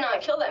 I did not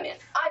kill that man.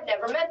 I've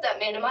never met that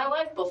man in my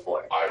life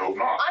before. I hope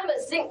not.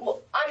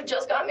 I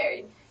just got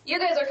married. You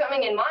guys are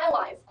coming in my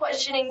life,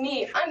 questioning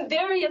me. I'm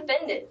very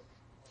offended.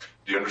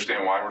 Do you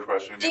understand why we're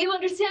questioning you? Do you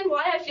understand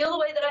why I feel the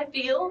way that I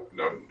feel?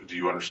 No. Do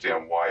you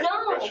understand why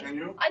we're questioning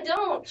you? I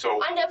don't. So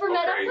I never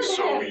met up with him.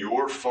 So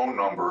your phone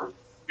number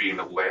being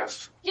the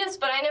last... Yes,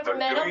 but I never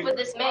met up with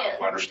this man.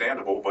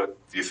 Understandable, but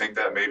do you think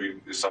that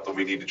maybe is something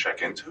we need to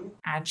check into?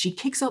 And she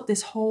kicks up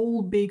this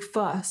whole big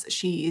fuss.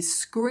 She is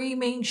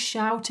screaming,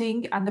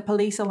 shouting, and the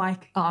police are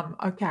like,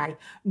 okay,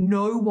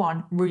 no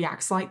one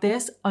reacts like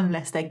this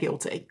unless they're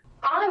guilty.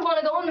 I want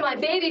to go into my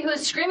baby who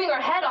is screaming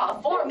her head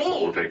off for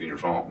me. We're taking your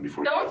phone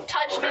before you Don't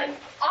touch me.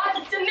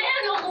 I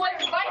demand a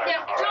lawyer right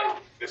now. Don't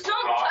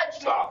touch me.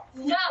 Stop.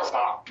 No.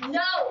 Stop. No.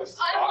 I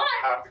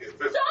want.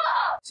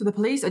 Stop. So the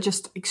police are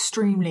just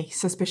extremely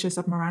suspicious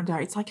of Miranda.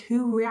 It's like,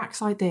 who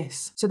reacts like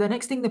this? So the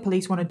next thing the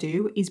police want to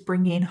do is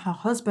bring in her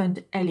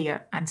husband,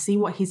 Elliot, and see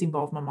what his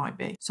involvement might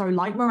be. So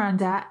like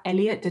Miranda,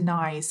 Elliot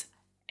denies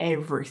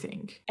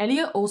everything.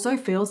 Elliot also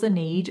feels the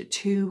need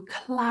to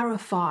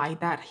clarify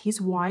that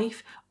his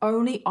wife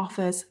only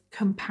offers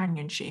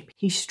companionship.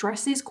 He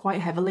stresses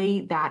quite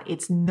heavily that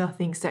it's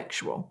nothing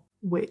sexual,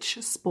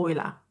 which,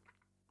 spoiler,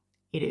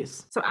 it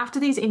is. So after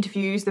these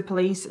interviews, the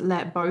police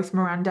let both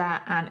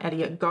Miranda and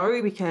Elliot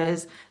go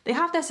because they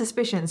have their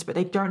suspicions, but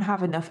they don't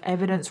have enough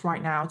evidence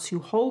right now to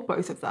hold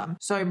both of them.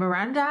 So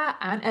Miranda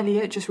and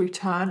Elliot just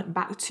return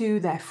back to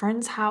their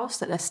friend's house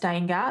that they're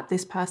staying at.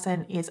 This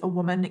person is a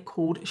woman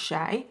called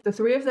Shay. The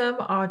three of them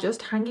are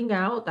just hanging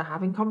out, they're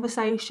having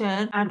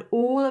conversation, and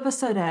all of a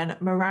sudden,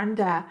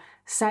 Miranda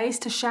says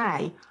to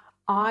Shay,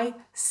 "I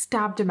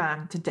stabbed a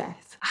man to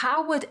death."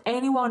 How would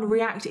anyone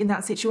react in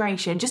that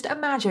situation? Just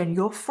imagine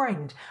your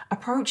friend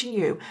approaching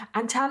you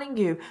and telling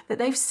you that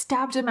they've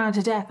stabbed a man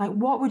to death. Like,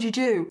 what would you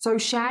do? So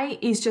Shay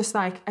is just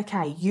like,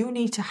 okay, you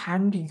need to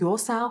hand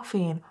yourself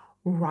in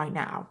right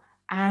now.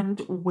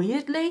 And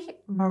weirdly,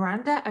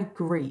 Miranda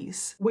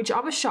agrees, which I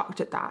was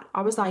shocked at that.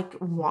 I was like,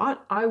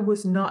 what? I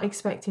was not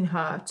expecting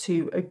her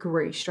to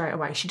agree straight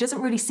away. She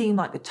doesn't really seem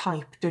like the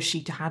type, does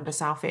she, to hand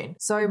herself in?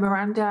 So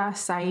Miranda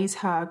says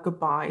her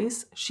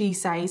goodbyes. She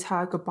says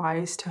her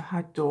goodbyes to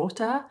her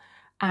daughter.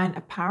 And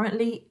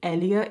apparently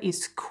Elliot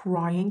is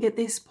crying at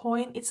this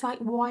point. It's like,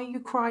 why are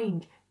you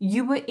crying?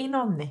 You were in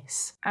on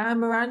this. And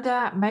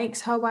Miranda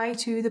makes her way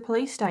to the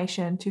police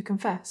station to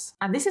confess.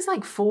 And this is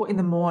like 4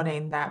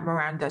 a.m. that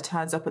Miranda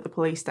turns up at the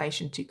police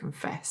station to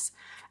confess.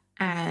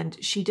 And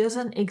she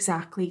doesn't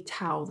exactly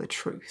tell the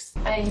truth.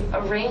 I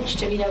arranged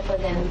to meet up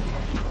with him,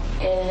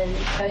 and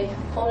I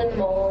pulled in the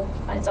mall.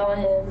 I saw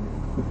him.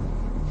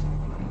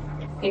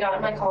 He got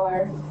in my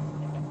car.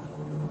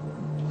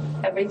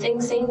 Everything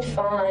seemed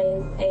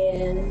fine,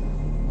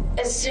 and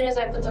as soon as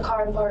I put the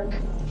car in park,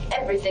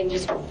 everything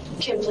just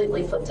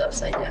completely flipped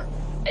upside down.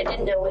 I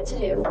didn't know what to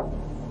do.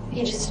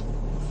 He just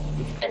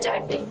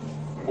attacked me.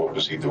 What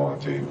was he doing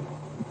to you?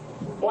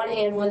 One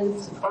hand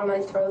was on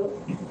my throat,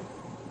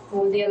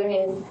 and the other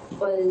hand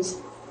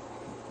was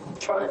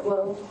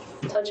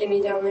touching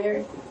me down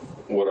there.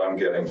 What I'm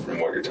getting from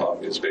what you're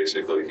telling me is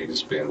basically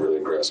he's being really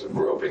aggressive,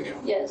 groping you.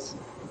 Yes.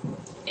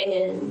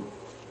 And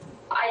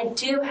I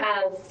do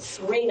have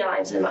 3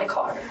 knives in my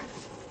car.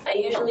 I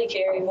usually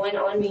carry one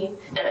on me,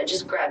 and I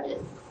just grabbed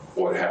it.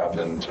 What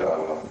happened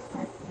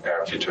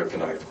after you took the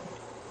knife?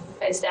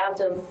 I stabbed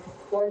him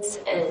once,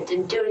 and it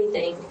didn't do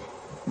anything.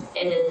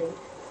 And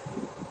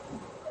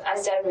I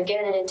stabbed him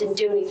again, and it didn't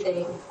do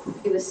anything.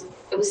 It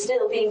was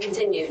still being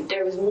continued.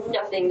 There was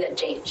nothing that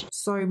changed.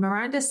 So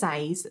Miranda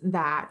says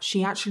that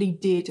she actually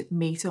did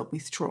meet up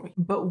with Troy.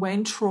 But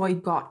when Troy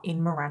got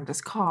in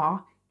Miranda's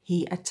car,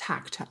 he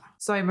attacked her.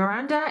 So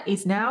Miranda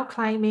is now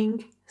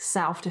claiming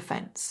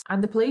self-defense.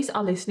 And the police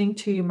are listening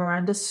to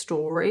Miranda's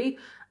story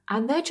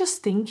and they're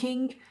just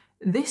thinking,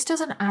 this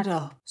doesn't add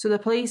up. So the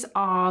police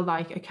are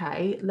like,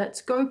 okay,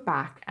 let's go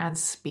back and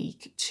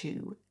speak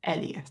to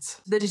Elliot.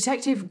 The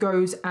detective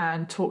goes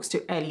and talks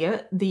to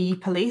Elliot. The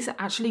police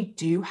actually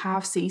do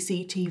have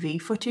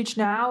CCTV footage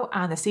now,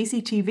 and the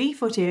CCTV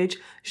footage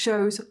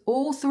shows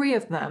all 3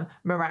 of them,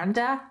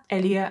 Miranda,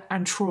 Elliot,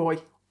 and Troy,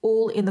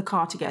 all in the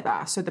car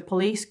together. So the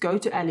police go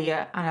to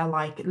Elliot and are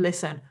like,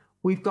 listen,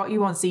 we've got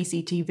you on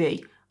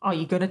CCTV. Are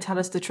you going to tell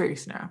us the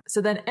truth now? So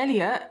then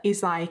Elliot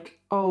is like,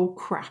 oh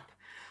crap.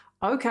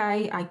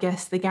 Okay, I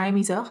guess the game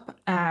is up,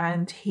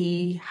 and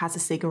he has a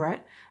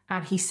cigarette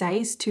and he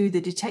says to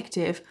the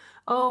detective,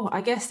 oh,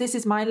 I guess this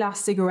is my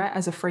last cigarette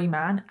as a free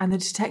man. And the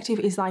detective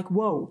is like,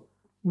 whoa,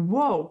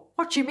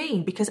 what do you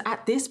mean? Because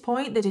at this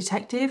point, the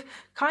detective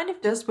kind of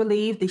does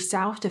believe the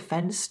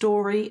self-defense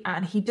story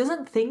and he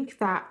doesn't think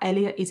that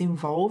Elliot is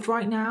involved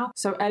right now.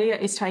 So Elliot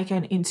is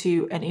taken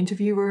into an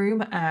interview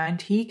room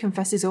and he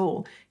confesses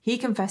all. He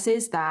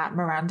confesses that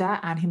Miranda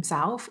and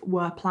himself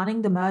were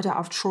planning the murder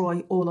of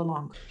Troy all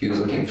along. He was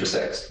looking for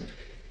sex.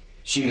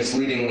 She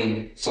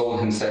misleadingly sold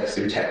him sex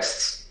through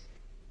texts,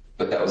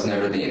 but that was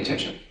never the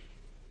intention.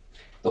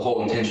 The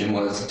whole intention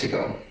was to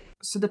kill him.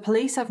 So the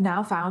police have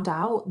now found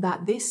out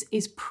that this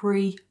is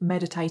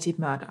premeditated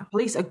murder.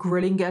 Police are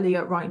grilling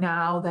Elliot right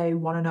now. They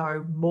want to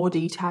know more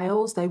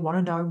details. They want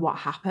to know what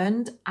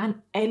happened.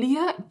 And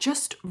Elliot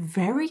just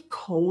very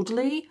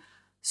coldly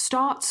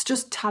starts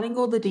just telling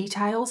all the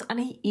details,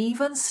 and he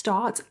even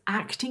starts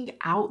acting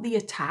out the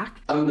attack.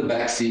 I'm in the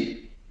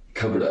backseat,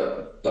 covered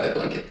up by a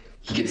blanket.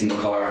 He gets in the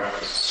car,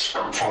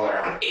 probably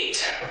around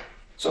 8.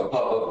 So I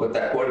pop up with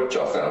that quarter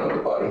jaw found on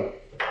the bottom.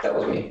 That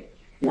was me.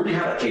 Where do you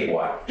have that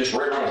cable at? Just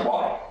right around his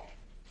body?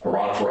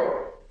 Around his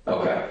throat?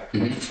 Okay.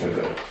 Mm-hmm.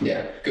 Okay.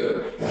 Yeah,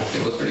 good.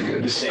 It was pretty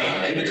good. The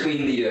same? In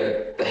between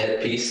the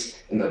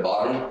headpiece and the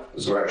bottom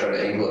was where I tried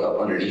to angle it up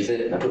underneath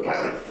it, and I put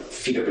my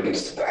feet up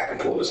against the back and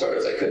pulled as hard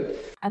as I could.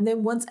 And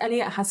then once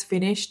Elliot has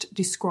finished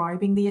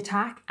describing the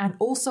attack and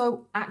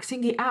also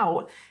acting it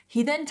out,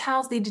 he then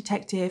tells the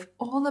detective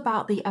all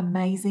about the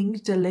amazing,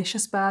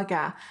 delicious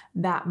burger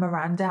that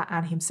Miranda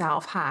and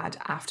himself had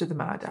after the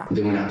murder.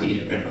 They went out to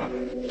eat it,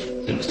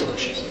 and it was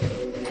delicious.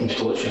 It was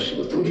delicious.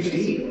 What did you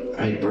eat?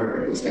 I ate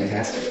burger. It was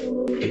fantastic.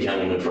 Get the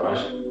unlimited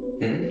fries?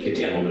 Get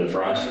the unlimited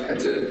fries?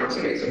 That's it. It was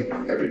amazing.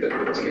 Every bit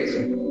of it was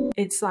amazing.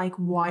 It's like,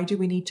 why do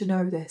we need to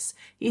know this?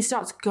 He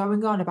starts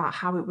going on about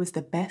how it was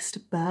the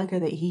best burger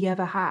that he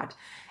ever had.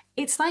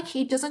 It's like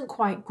he doesn't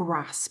quite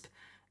grasp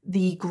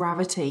the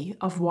gravity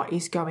of what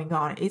is going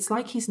on. It's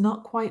like he's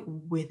not quite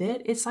with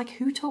it. It's like,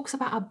 who talks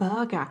about a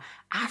burger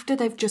after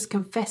they've just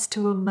confessed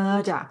to a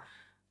murder?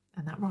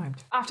 And that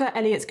rhymed. After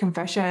Elliot's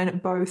confession,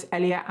 both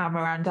Elliot and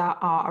Miranda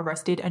are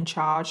arrested and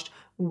charged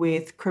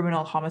with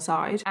criminal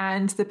homicide.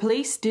 And the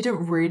police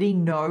didn't really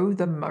know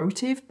the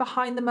motive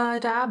behind the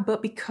murder,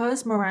 but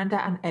because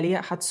Miranda and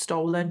Elliot had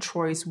stolen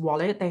Troy's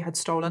wallet, they had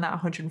stolen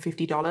that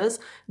 $150,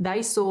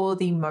 they saw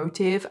the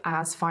motive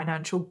as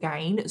financial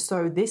gain.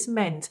 So this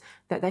meant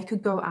that they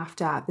could go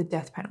after the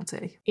death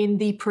penalty. In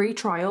the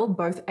pre-trial,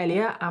 both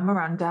Elliot and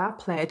Miranda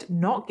pled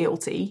not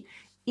guilty,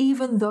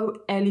 even though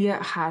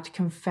Elliot had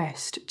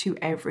confessed to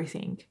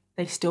everything.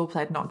 They still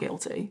pled not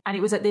guilty. And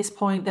it was at this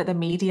point that the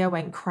media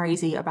went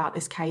crazy about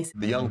this case.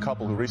 The young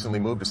couple who recently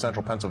moved to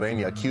central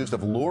Pennsylvania accused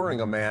of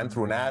luring a man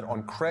through an ad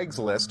on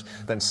Craigslist,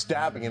 then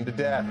stabbing him to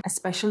death.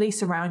 Especially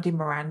surrounding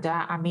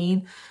Miranda. I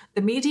mean,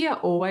 the media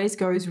always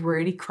goes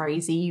really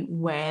crazy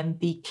when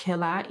the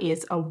killer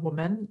is a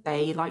woman.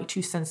 They like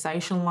to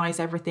sensationalize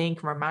everything,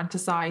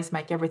 romanticize,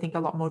 make everything a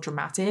lot more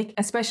dramatic,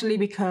 especially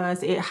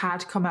because it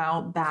had come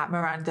out that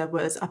Miranda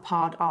was a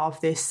part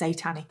of this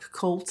satanic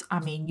cult. I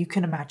mean, you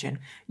can imagine.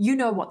 You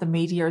know what the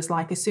media is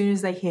like. As soon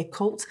as they hear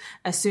cult,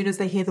 as soon as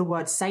they hear the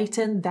word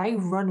Satan, they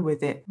run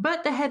with it.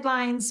 But the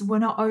headlines were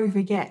not over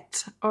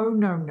yet. Oh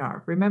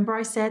no. Remember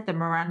I said that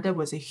Miranda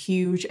was a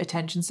huge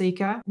attention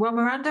seeker? Well,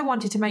 Miranda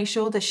wanted to make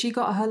sure that she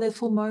got her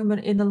little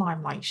moment in the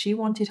limelight. She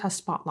wanted her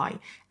spotlight,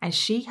 and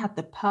she had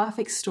the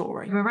perfect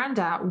story.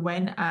 Miranda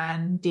went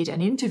and did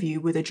an interview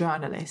with a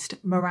journalist.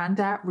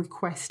 Miranda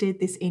requested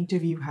this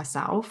interview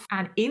herself,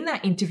 and in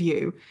that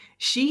interview,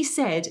 she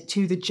said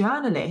to the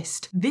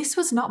journalist, "This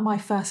was not my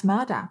first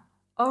murder.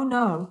 Oh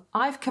no,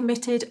 I've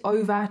committed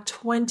over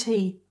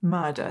 20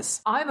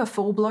 murders. I'm a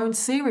full-blown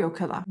serial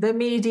killer." The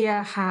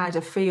media had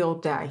a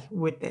field day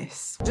with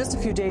this. Just a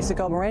few days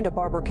ago, Miranda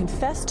Barbоur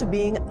confessed to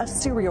being a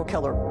serial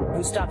killer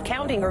who stopped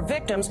counting her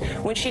victims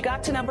when she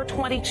got to number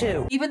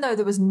 22. Even though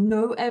there was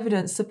no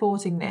evidence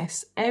supporting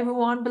this,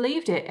 everyone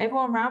believed it.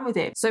 Everyone ran with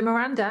it. So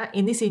Miranda,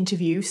 in this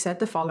interview, said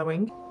the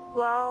following.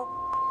 Well,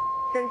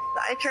 since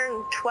I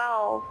turned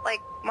 12,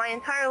 my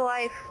entire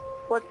life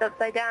flipped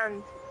upside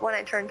down when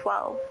I turned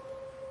 12.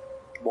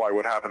 Why?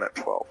 What happened at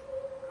 12?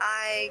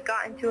 I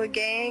got into a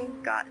gang,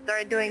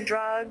 started doing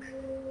drugs,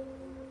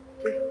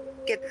 just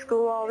get to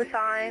school all the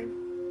time.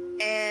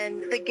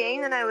 And the gang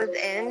that I was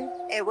in,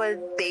 it was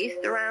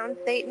based around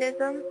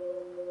Satanism.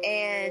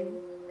 And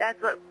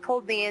that's what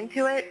pulled me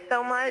into it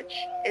so much.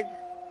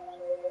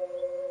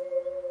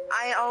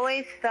 I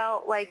always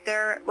felt like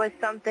there was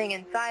something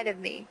inside of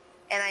me.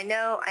 And I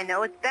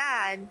know it's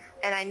bad,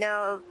 and I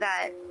know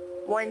that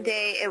one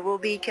day it will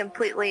be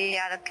completely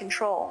out of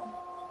control.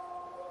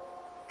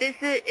 This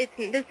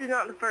is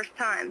not the first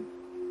time.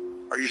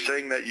 Are you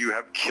saying that you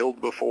have killed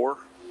before?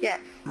 Yes.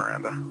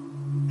 Miranda,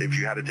 if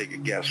you had to take a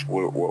guess,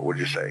 what would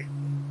you say?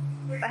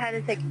 If I had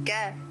to take a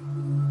guess,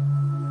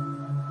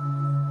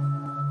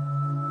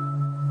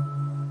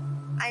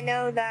 I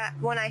know that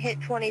when I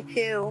hit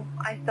 22,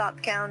 I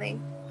stopped counting.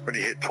 When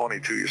you hit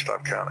 22, you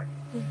stopped counting?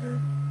 Mm-hmm.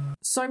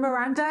 So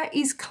Miranda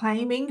is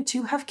claiming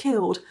to have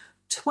killed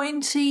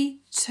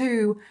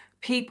 22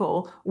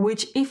 people,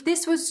 which, if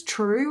this was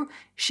true,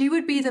 she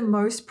would be the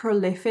most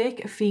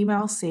prolific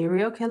female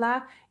serial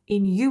killer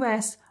in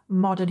US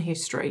modern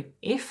history,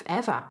 if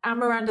ever. And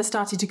Miranda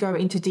started to go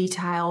into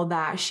detail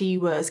that she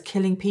was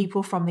killing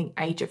people from the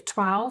age of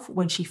 12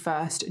 when she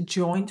first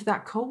joined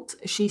that cult.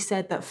 She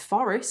said that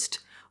Forrest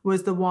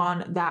was the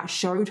one that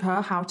showed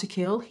her how to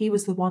kill. He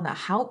was the one that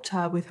helped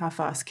her with her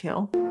first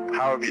kill.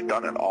 How have you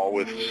done it? All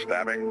with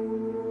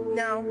stabbing?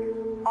 No,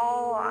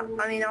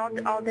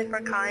 all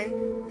different kinds.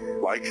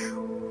 Like?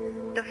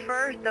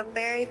 The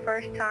very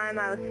first time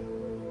I was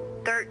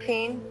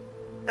 13,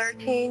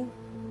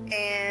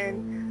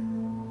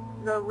 and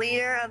the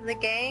leader of the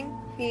gang,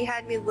 he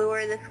had me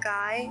lure this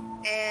guy,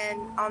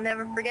 and I'll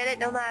never forget it.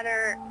 No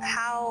matter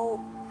how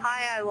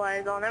high I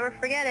was, I'll never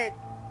forget it.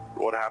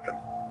 What happened?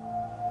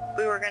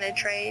 We were going to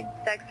trade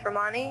sex for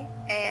money,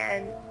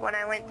 and when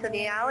I went to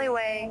the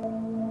alleyway,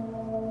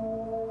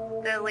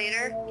 the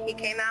leader, he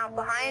came out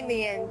behind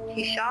me and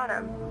he shot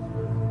him.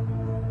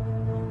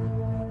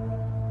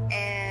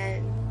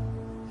 And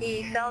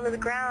he fell to the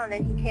ground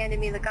and he handed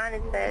me the gun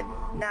and said,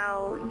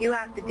 "Now you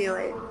have to do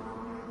it."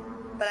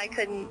 But I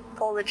couldn't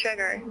pull the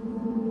trigger.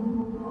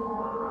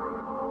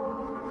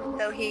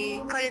 So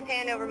he put his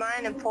hand over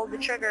mine and pulled the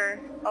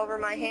trigger over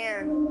my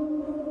hand.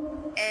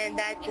 And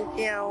that just,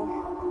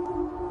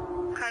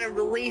 kind of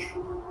released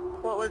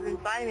what was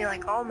inside of me,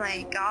 like, oh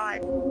my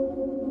God.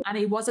 And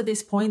it was at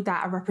this point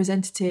that a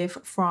representative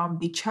from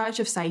the Church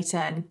of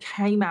Satan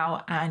came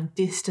out and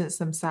distanced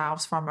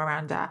themselves from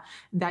Miranda.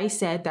 They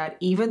said that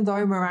even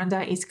though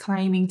Miranda is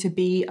claiming to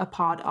be a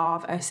part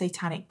of a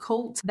satanic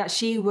cult, that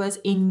she was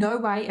in no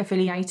way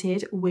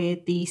affiliated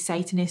with the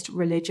Satanist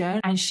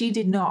religion, and she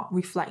did not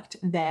reflect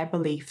their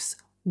beliefs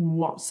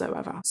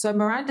whatsoever. So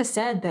Miranda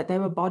said that there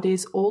were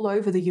bodies all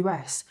over the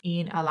US,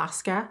 in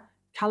Alaska,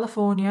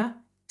 California,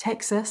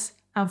 Texas,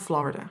 and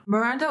Florida.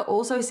 Miranda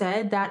also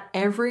said that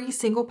every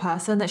single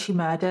person that she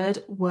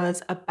murdered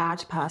was a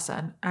bad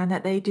person and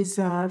that they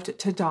deserved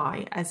to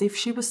die, as if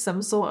she was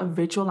some sort of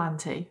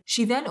vigilante.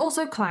 She then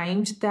also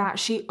claimed that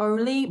she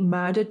only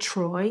murdered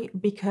Troy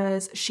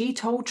because she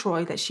told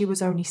Troy that she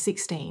was only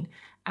 16,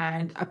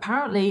 and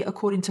apparently,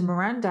 according to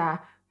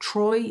Miranda,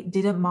 Troy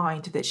didn't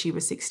mind that she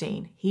was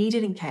 16. He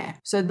didn't care.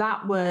 So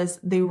that was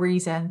the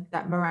reason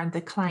that Miranda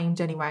claimed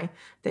anyway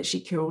that she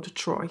killed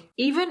Troy.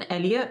 Even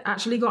Elliot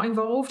actually got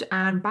involved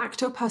and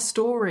backed up her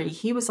story.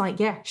 He was like,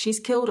 yeah, she's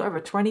killed over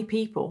 20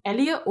 people.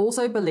 Elliot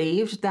also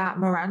believed that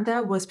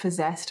Miranda was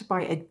possessed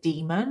by a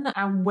demon.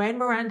 And when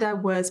Miranda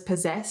was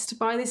possessed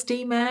by this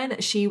demon,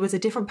 she was a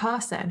different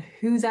person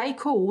who they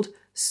called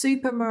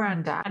Super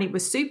Miranda, and it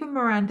was Super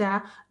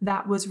Miranda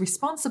that was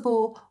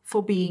responsible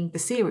for being the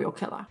serial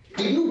killer.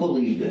 Do you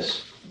believe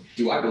this?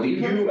 Do I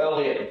believe her? You,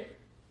 Elliot,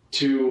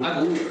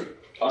 I believe her.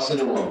 us in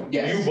the room.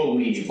 Yes. You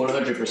believe.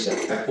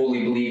 100%. I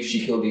fully believe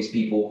she killed these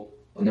people.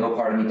 No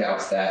part of me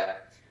doubts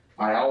that.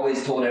 I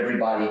always told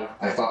everybody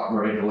I thought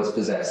Miranda was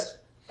possessed.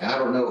 And I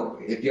don't know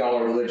if y'all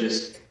are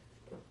religious,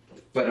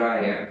 but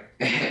I am.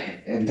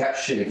 And that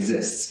shit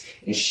exists.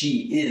 And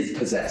she is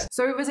possessed.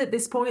 So it was at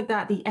this point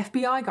that the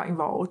FBI got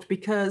involved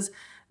because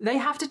they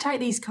have to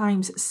take these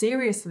claims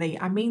seriously.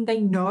 I mean,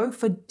 they know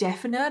for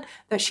definite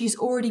that she's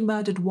already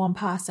murdered one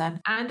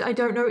person. And I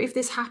don't know if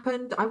this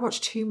happened. I watch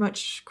too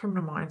much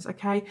Criminal Minds,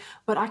 okay?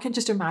 But I can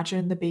just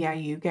imagine the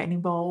BAU getting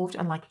involved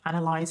and like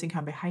analysing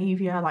her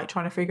behaviour, like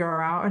trying to figure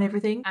her out and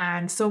everything.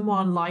 And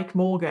someone like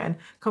Morgan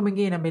coming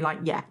in and be like,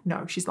 yeah,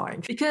 no, she's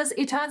lying. Because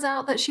it turns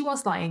out that she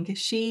was lying.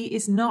 She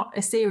is not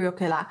a serial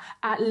killer.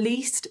 At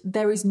least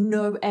there is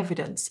no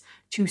evidence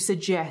to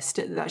suggest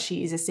that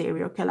she is a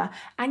serial killer.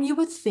 And you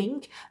would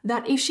think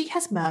that if she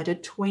has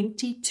murdered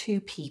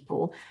 22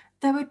 people,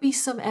 there would be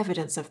some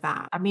evidence of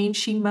that. I mean,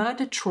 she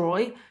murdered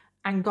Troy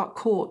and got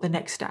caught the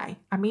next day.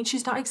 I mean,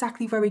 she's not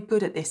exactly very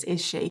good at this,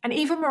 is she? And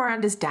even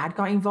Miranda's dad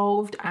got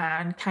involved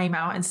and came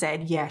out and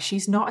said, yeah,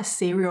 she's not a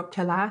serial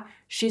killer.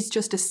 She's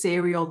just a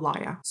serial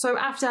liar. So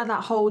after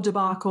that whole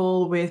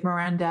debacle with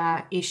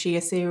Miranda, is she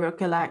a serial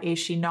killer? Is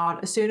she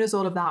not? As soon as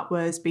all of that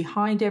was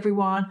behind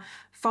everyone,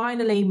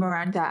 finally,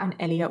 Miranda and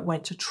Elliot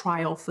went to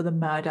trial for the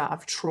murder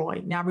of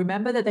Troy. Now,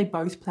 remember that they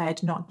both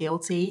pled not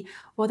guilty.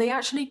 Well, they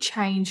actually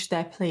changed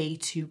their plea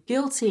to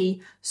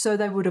guilty so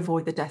they would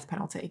avoid the death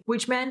penalty,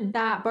 which meant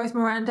that both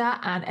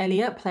Miranda and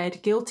Elliot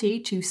pled guilty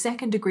to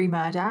second-degree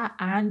murder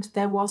and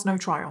there was no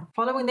trial.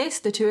 Following this,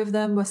 the two of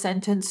them were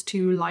sentenced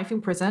to life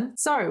in prison.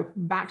 So,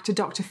 back to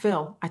Dr.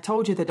 Phil. I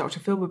told you that Dr.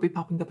 Phil would be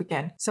popping up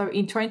again. So,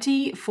 in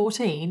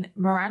 2014,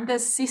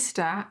 Miranda's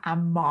sister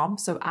and mom,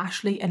 so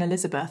Ashley and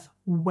Elizabeth,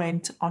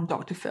 went on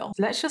Dr. Phil.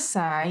 Let's just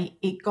say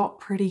it got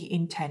pretty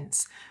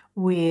intense,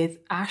 with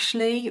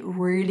Ashley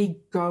really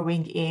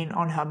going in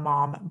on her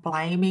mom,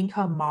 blaming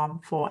her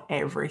mom for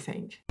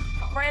everything.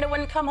 Miranda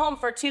wouldn't come home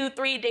for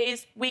 2-3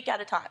 days, week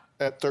at a time.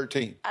 At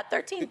 13? At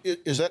 13.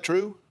 Is that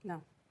true?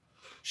 No.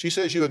 She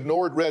says you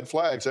ignored red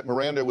flags, that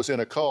Miranda was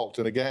in a cult,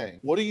 in a gang.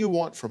 What do you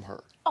want from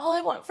her? All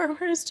I want from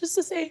her is just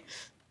to say,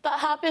 that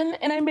happened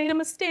and I made a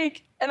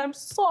mistake and I'm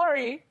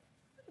sorry.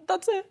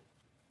 That's it.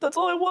 That's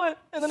all I want.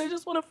 And then I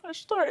just want a fresh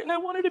start. And I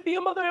want her to be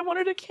a mother. I want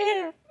her to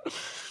care.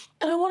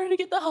 And I want her to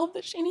get the help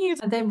that she needs.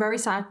 And then very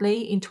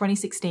sadly, in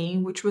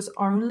 2016, which was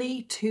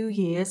only 2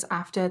 years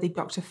after the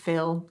Dr.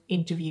 Phil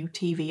interview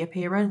TV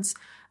appearance,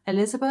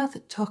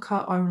 Elizabeth took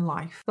her own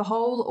life. The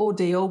whole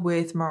ordeal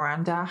with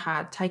Miranda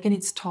had taken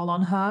its toll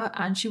on her,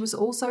 and she was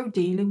also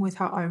dealing with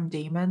her own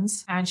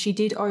demons, and she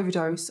did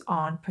overdose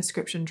on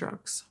prescription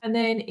drugs. And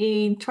then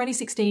in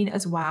 2016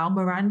 as well,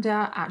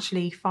 Miranda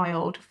actually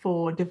filed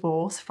for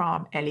divorce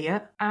from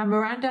Elliot, and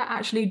Miranda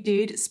actually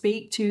did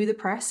speak to the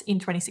press in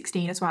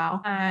 2016 as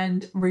well,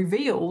 and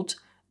revealed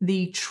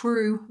the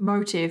true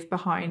motive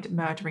behind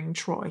murdering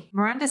Troy.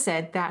 Miranda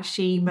said that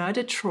she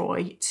murdered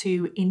Troy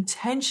to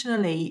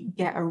intentionally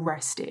get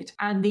arrested.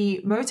 And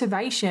the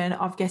motivation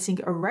of getting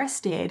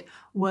arrested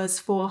was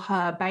for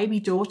her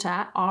baby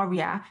daughter,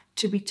 Aria,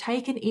 to be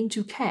taken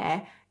into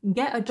care,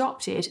 get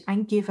adopted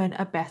and given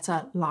a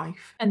better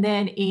life. And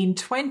then in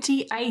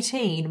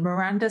 2018,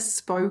 Miranda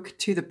spoke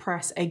to the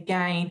press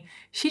again.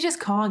 She just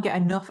can't get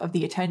enough of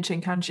the attention,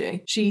 can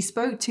she? She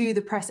spoke to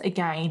the press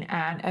again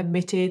and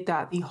admitted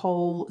that the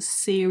whole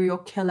serial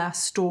killer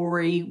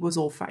story was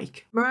all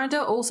fake.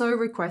 Miranda also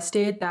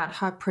requested that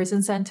her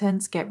prison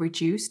sentence get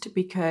reduced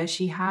because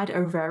she had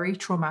a very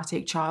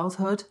traumatic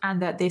childhood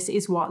and that this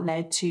is what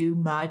led to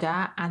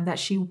murder and that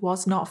she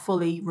was not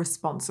fully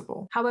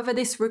responsible. However,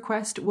 this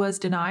request was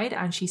denied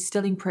and she's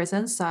still in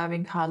prison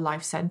serving her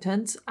life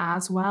sentence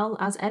as well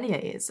as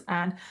Elliot is.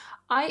 And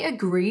I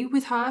agree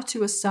with her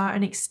to a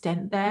certain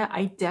extent there.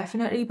 I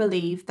definitely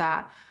believe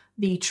that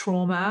the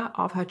trauma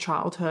of her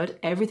childhood,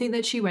 everything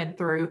that she went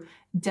through,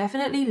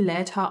 definitely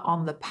led her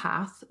on the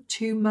path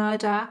to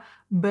murder,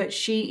 but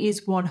she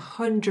is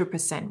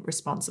 100%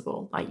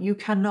 responsible. Like, you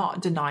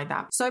cannot deny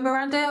that. So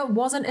Miranda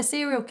wasn't a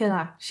serial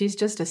killer. She's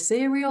just a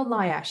serial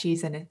liar.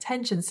 She's an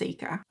attention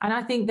seeker. And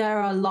I think there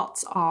are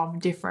lots of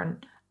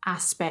different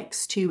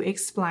aspects to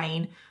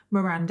explain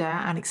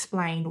Miranda and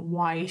explain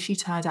why she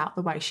turned out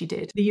the way she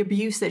did. The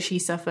abuse that she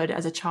suffered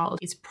as a child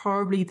is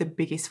probably the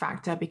biggest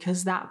factor,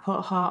 because that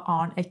put her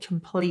on a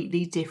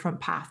completely different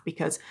path,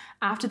 because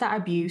after that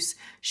abuse,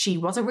 she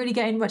wasn't really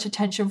getting much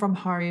attention from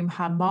home.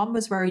 Her mom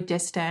was very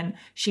distant.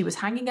 She was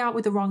hanging out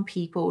with the wrong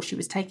people. She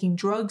was taking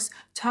drugs,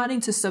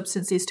 turning to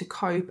substances to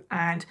cope,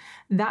 and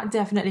that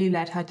definitely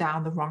led her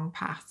down the wrong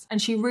path.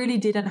 And she really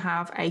didn't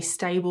have a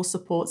stable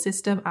support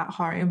system at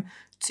home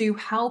to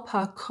help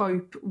her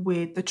cope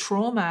with the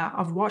trauma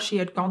of what she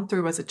had gone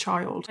through as a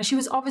child. And she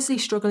was obviously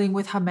struggling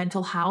with her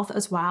mental health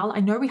as well. I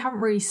know we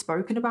haven't really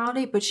spoken about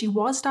it, but she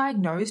was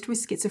diagnosed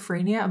with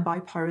schizophrenia and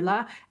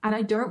bipolar, and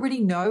I don't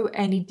really know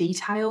any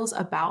details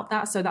about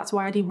that, so that's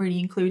why I didn't really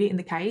include it in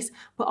the case.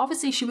 But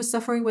obviously she was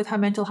suffering with her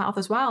mental health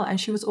as well, and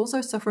she was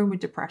also suffering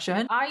with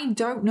depression. I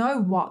don't know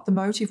what the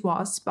motive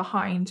was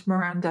behind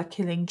Miranda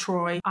killing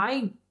Troy.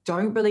 I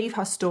don't believe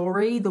her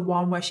story, the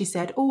one where she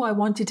said, oh, I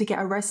wanted to get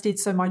arrested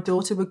so my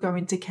daughter would go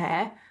into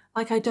care.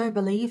 Like, I don't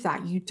believe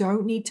that. You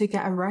don't need to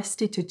get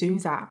arrested to do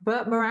that.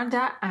 But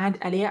Miranda and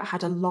Elliot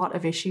had a lot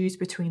of issues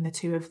between the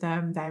two of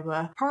them. They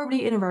were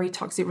probably in a very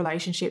toxic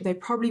relationship. They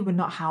probably were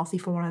not healthy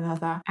for one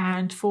another.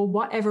 And for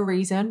whatever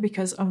reason,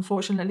 because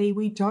unfortunately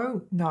we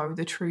don't know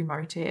the true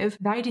motive,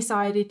 they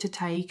decided to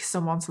take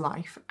someone's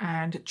life.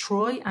 And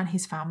Troy and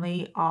his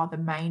family are the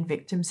main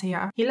victims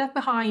here. He left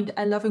behind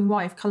a loving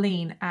wife,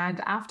 Colleen, and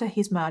after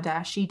his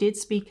murder, she did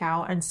speak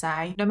out and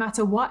say, no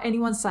matter what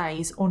anyone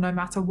says or no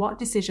matter what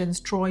decisions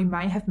Troy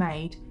may have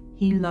made,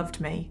 he loved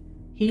me.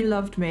 He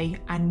loved me,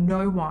 and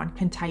no one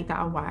can take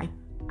that away,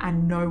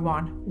 and no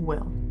one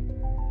will.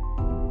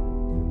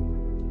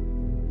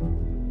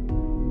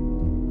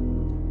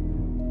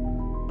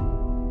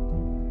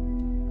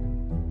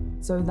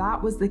 So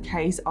that was the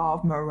case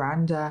of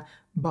Miranda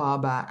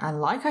Barbor, and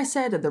like I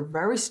said at the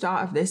very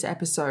start of this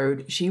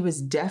episode, she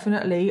was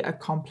definitely a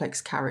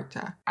complex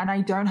character. And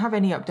I don't have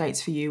any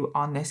updates for you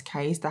on this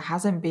case. There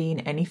hasn't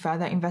been any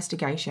further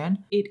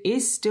investigation. It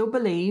is still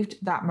believed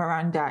that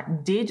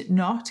Miranda did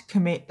not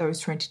commit those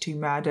 22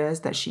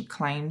 murders that she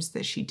claims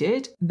that she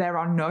did. There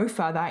are no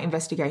further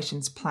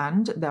investigations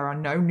planned. There are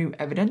no new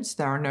evidence.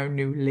 There are no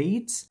new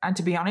leads. And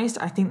to be honest,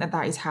 I think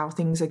that is how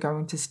things are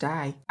going to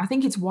stay. I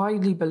think it's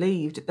widely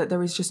believed that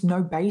there is just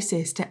no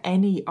basis to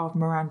any of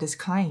Miranda's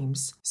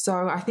claims.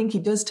 So I think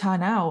it does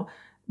turn out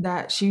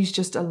that she's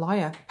just a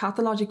liar,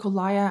 pathological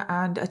liar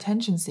and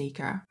attention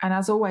seeker. And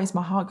as always,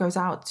 my heart goes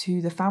out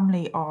to the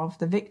family of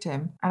the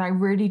victim. And I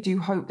really do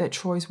hope that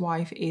Troy's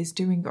wife is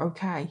doing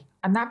okay.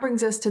 And that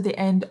brings us to the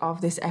end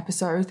of this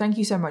episode. Thank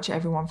you so much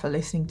everyone for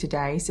listening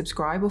today.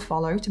 Subscribe or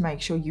follow to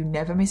make sure you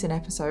never miss an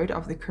episode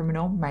of The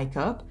Criminal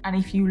Makeup. And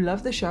if you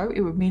love the show,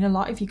 it would mean a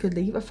lot if you could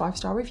leave a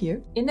 5-star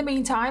review. In the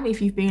meantime,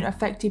 if you've been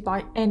affected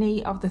by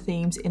any of the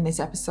themes in this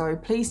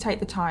episode, please take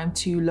the time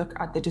to look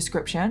at the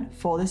description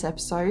for this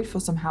episode for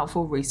some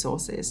helpful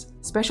resources.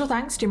 Special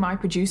thanks to my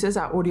producers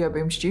at Audio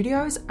Boom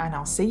Studios, and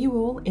I'll see you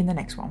all in the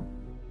next one.